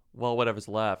 Well, whatever's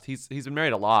left. He's been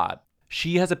married a lot.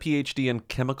 She has a PhD in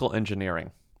chemical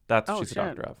engineering. That's what she's a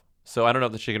doctor of. So I don't know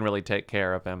that she can really take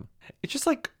care of him. It's just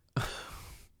like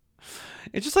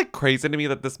crazy to me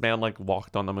that this man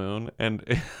walked on the moon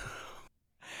and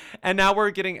and now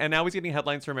he's getting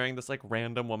headlines for marrying this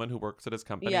random woman who works at his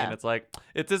company and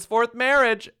it's his fourth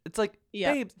marriage. It's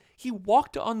babes, he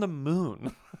walked on the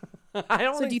moon.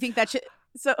 Do you think that should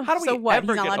how do we what?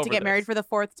 ever He's not allowed to get this? married for the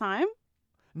fourth time?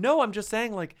 No, I'm just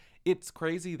saying it's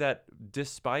crazy that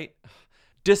despite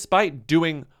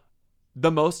doing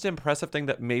the most impressive thing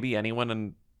that maybe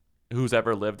anyone who's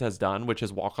ever lived has done, which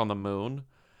is walk on the moon,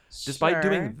 despite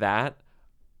doing that,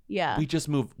 we just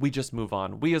move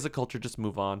on. We as a culture just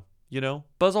move on.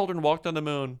 Buzz Aldrin walked on the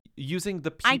moon using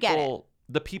the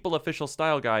people official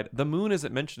style guide. The moon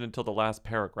isn't mentioned until the last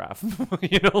paragraph.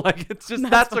 It's just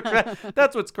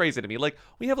that's what's crazy to me.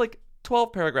 We have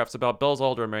 12 paragraphs about Buzz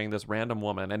Aldrin marrying this random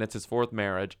woman, and it's his fourth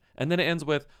marriage, and then it ends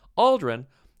with Aldrin,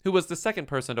 who was the second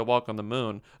person to walk on the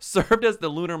moon, served as the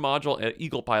lunar module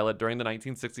Eagle pilot during the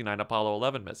 1969 Apollo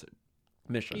 11 mission.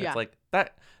 Yeah. It's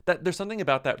that there's something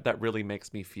about that really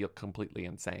makes me feel completely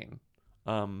insane.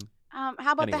 How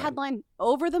about the headline,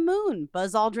 Over the Moon,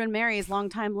 Buzz Aldrin marries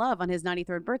longtime love on his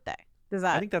 93rd birthday?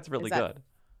 I think that's really good.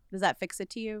 Does that fix it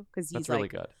to you? Because he's that's really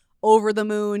good. Over the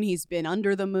moon, he's been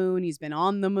under the moon, he's been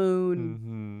on the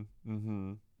moon.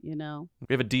 We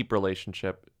have a deep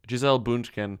relationship. Giselle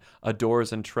Bündchen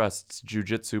adores and trusts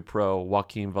jiu-jitsu pro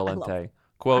Joaquin Valente.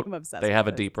 Quote, I'm obsessed they have a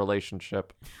with deep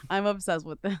relationship. I'm obsessed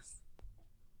with this.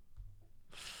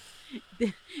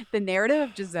 The narrative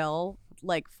of Giselle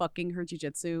fucking her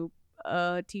jiu-jitsu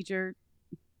teacher,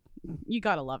 you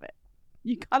gotta love it.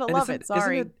 You gotta love it.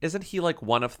 Sorry. Isn't he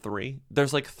one of three?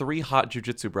 There's 3 hot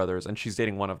jiu-jitsu brothers, and she's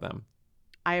dating one of them.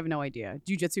 I have no idea.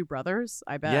 Jiu-jitsu brothers?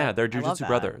 I bet. Yeah, they're jiu-jitsu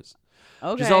brothers.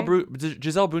 Okay.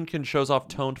 Giselle Bündchen shows off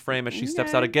toned frame as she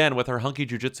steps out again with her hunky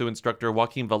jiu-jitsu instructor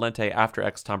Joaquin Valente after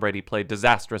ex-Tom Brady played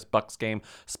disastrous Bucs game,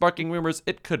 sparking rumors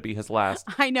it could be his last.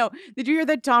 I know. Did you hear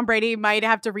that Tom Brady might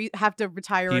have to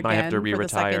retire He again might have to for the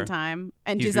re-retire. second time?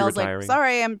 And He's Giselle's re-retiring.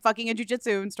 sorry, I'm fucking a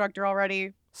jiu-jitsu instructor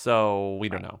already. So we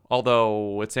don't know.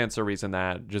 Although it stands to reason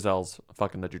that Giselle's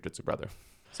fucking the jiu-jitsu brother.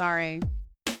 Sorry.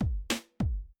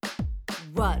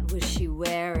 What was she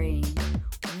wearing?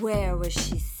 Where was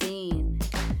she seen?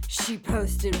 She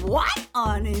posted what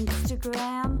on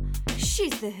Instagram?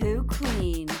 She's the Who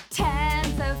Queen.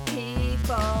 Tens of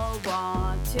people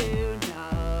want to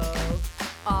know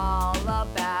all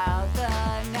about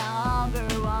the number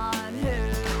one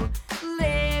Who.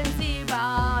 Lindsay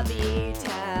Bobby,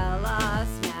 tell us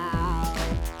now.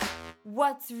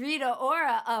 What's Rita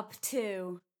Ora up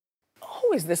to?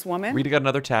 Who is this woman? Rita got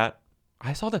another tat.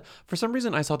 For some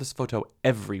reason, I saw this photo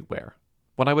everywhere.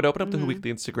 When I would open up the Who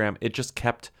Weekly Instagram, it just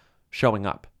kept showing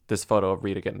up, this photo of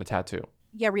Rita getting a tattoo.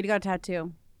 Yeah, Rita got a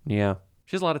tattoo. Yeah.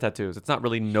 She has a lot of tattoos. It's not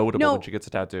really notable when she gets a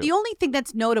tattoo. The only thing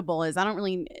that's notable is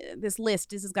this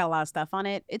has got a lot of stuff on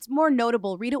it. It's more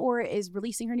notable. Rita Ora is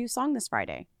releasing her new song this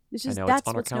Friday. I know, That's it's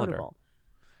on what's our calendar. notable.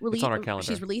 It's on our calendar.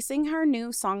 She's releasing her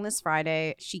new song this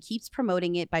Friday. She keeps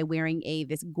promoting it by wearing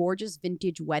this gorgeous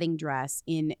vintage wedding dress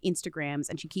in Instagrams,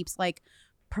 and she keeps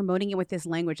promoting it with this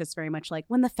language that's very much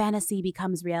when the fantasy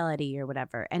becomes reality or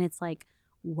whatever. And it's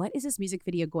what is this music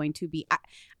video going to be?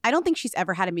 I don't think she's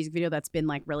ever had a music video that's been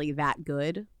really that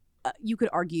good. You could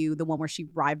argue the one where she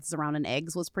writhes around in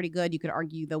eggs was pretty good. You could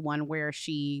argue the one where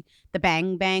the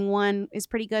Bang Bang one is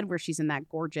pretty good, where she's in that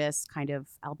gorgeous kind of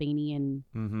Albanian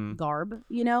garb,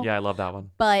 Yeah, I love that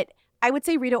one. But I would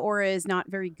say Rita Ora is not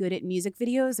very good at music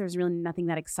videos. There's really nothing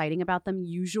that exciting about them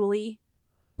usually.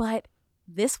 But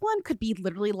this one could be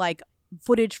literally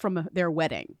footage from their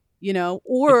wedding. you know,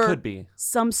 or It could be.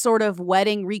 some sort of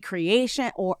wedding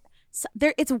recreation, or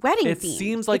it's a wedding It theme.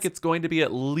 seems like it's going to be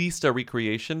at least a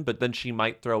recreation, but then she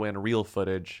might throw in real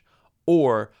footage,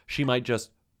 or she might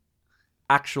just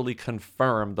actually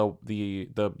confirm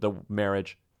the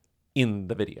marriage in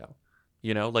the video.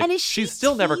 You know, like And is she's she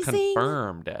still never teasing-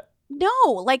 confirmed it. No,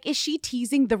 like, is she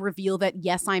teasing the reveal that,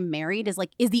 yes, I'm married? Is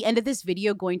the end of this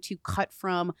video going to cut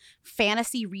from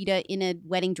fantasy Rita in a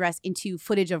wedding dress into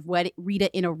footage of Rita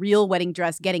in a real wedding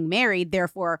dress getting married,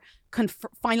 therefore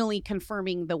finally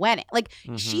confirming the wedding? Like,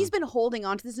 she's been holding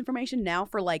on to this information now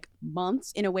for like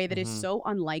months in a way that is so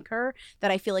unlike her that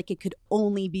I feel like it could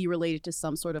only be related to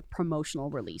some sort of promotional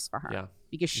release for her. Yeah.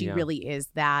 Because she Yeah. really is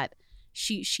that,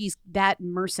 she's that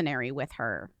mercenary with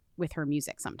her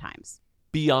music sometimes.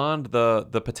 Beyond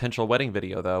the potential wedding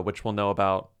video, though, which we'll know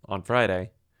about on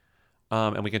Friday,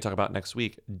 and we can talk about next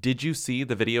week. Did you see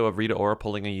the video of Rita Ora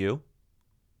pulling a U?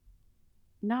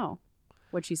 No.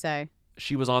 What'd she say?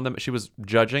 She was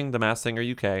judging the Masked Singer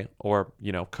UK, or,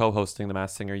 you know, co-hosting the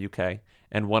Masked Singer UK,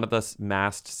 and one of the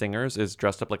masked singers is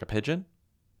dressed up like a pigeon.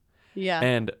 Yeah.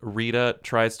 And Rita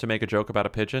tries to make a joke about a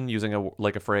pigeon using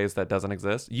a phrase that doesn't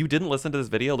exist. You didn't listen to this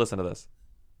video? Listen to this.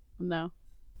 No.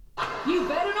 You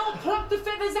better not pluck the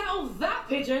feathers out of that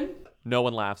pigeon. No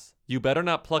one laughs. You better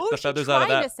not pluck What the was she feathers out of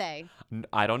trying that. to say?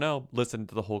 I don't know. Listen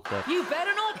to the whole clip. You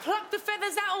better not pluck the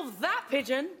feathers out of that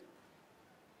pigeon.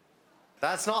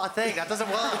 That's not a thing. That doesn't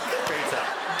work, Rita.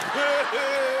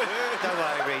 Don't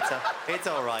worry, Rita. It's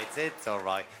all right. It's all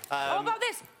right. How about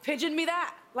this? Pigeon me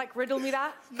that. Like riddle me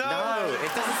that. No, it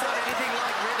doesn't sound anything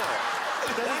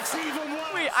like riddle. That's even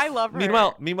worse. Wait, I love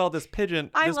her. Meanwhile, this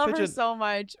pigeon. I this love pigeon, her so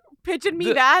much. Pigeon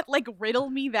me that? Like, riddle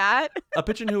me that? A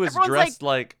pigeon who is Everyone's dressed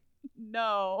like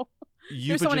no. you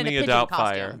There's someone in a Pigeon pigeon Doubtfire.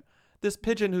 costume. This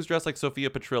pigeon who's dressed like Sophia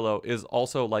Petrillo is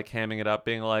also like hamming it up,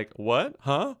 being like, "What?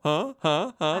 Huh?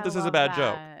 This is a bad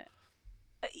joke."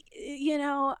 You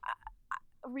know,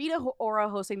 Rita Ora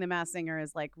hosting The Masked Singer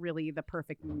is like really the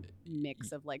perfect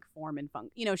mix of like form and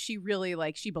function. You know, she really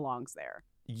she belongs there.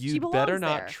 She You better belongs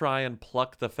not there. try and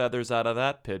pluck the feathers out of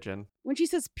that pigeon. When she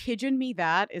says pigeon me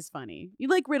that is funny. You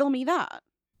like riddle me that.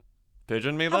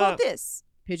 Pigeon me How that. about this?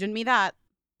 Pigeon me that.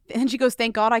 And she goes,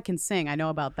 thank God I can sing. I know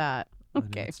about that.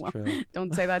 Okay, well, true.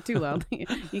 don't say that too loudly.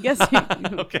 You guess.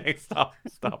 Okay, stop.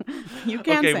 You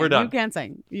can Okay, sing. we're done. You can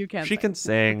sing. You can. She sing. can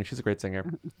sing. She's a great singer.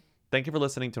 Thank you for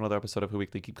listening to another episode of Who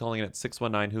Weekly. Keep calling in at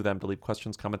 619-WHO-THEM to leave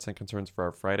questions, comments, and concerns for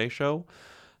our Friday show.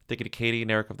 Thank you to Katie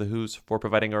and Eric of The Who's for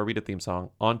providing our Rita theme song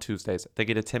on Tuesdays. Thank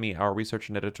you to Timmy, our research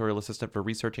and editorial assistant, for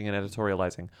researching and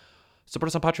editorializing. Support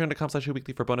us on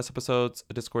patreon.com/whoweekly for bonus episodes,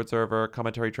 a Discord server,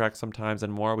 commentary tracks sometimes,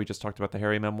 and more. We just talked about the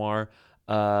Harry memoir.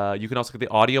 You can also get the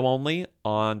audio only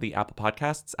on the Apple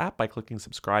Podcasts app by clicking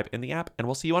subscribe in the app. And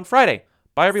we'll see you on Friday.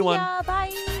 Bye, everyone.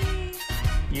 Bye.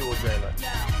 You will dream it.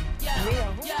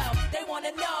 Yo, they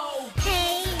wanna know.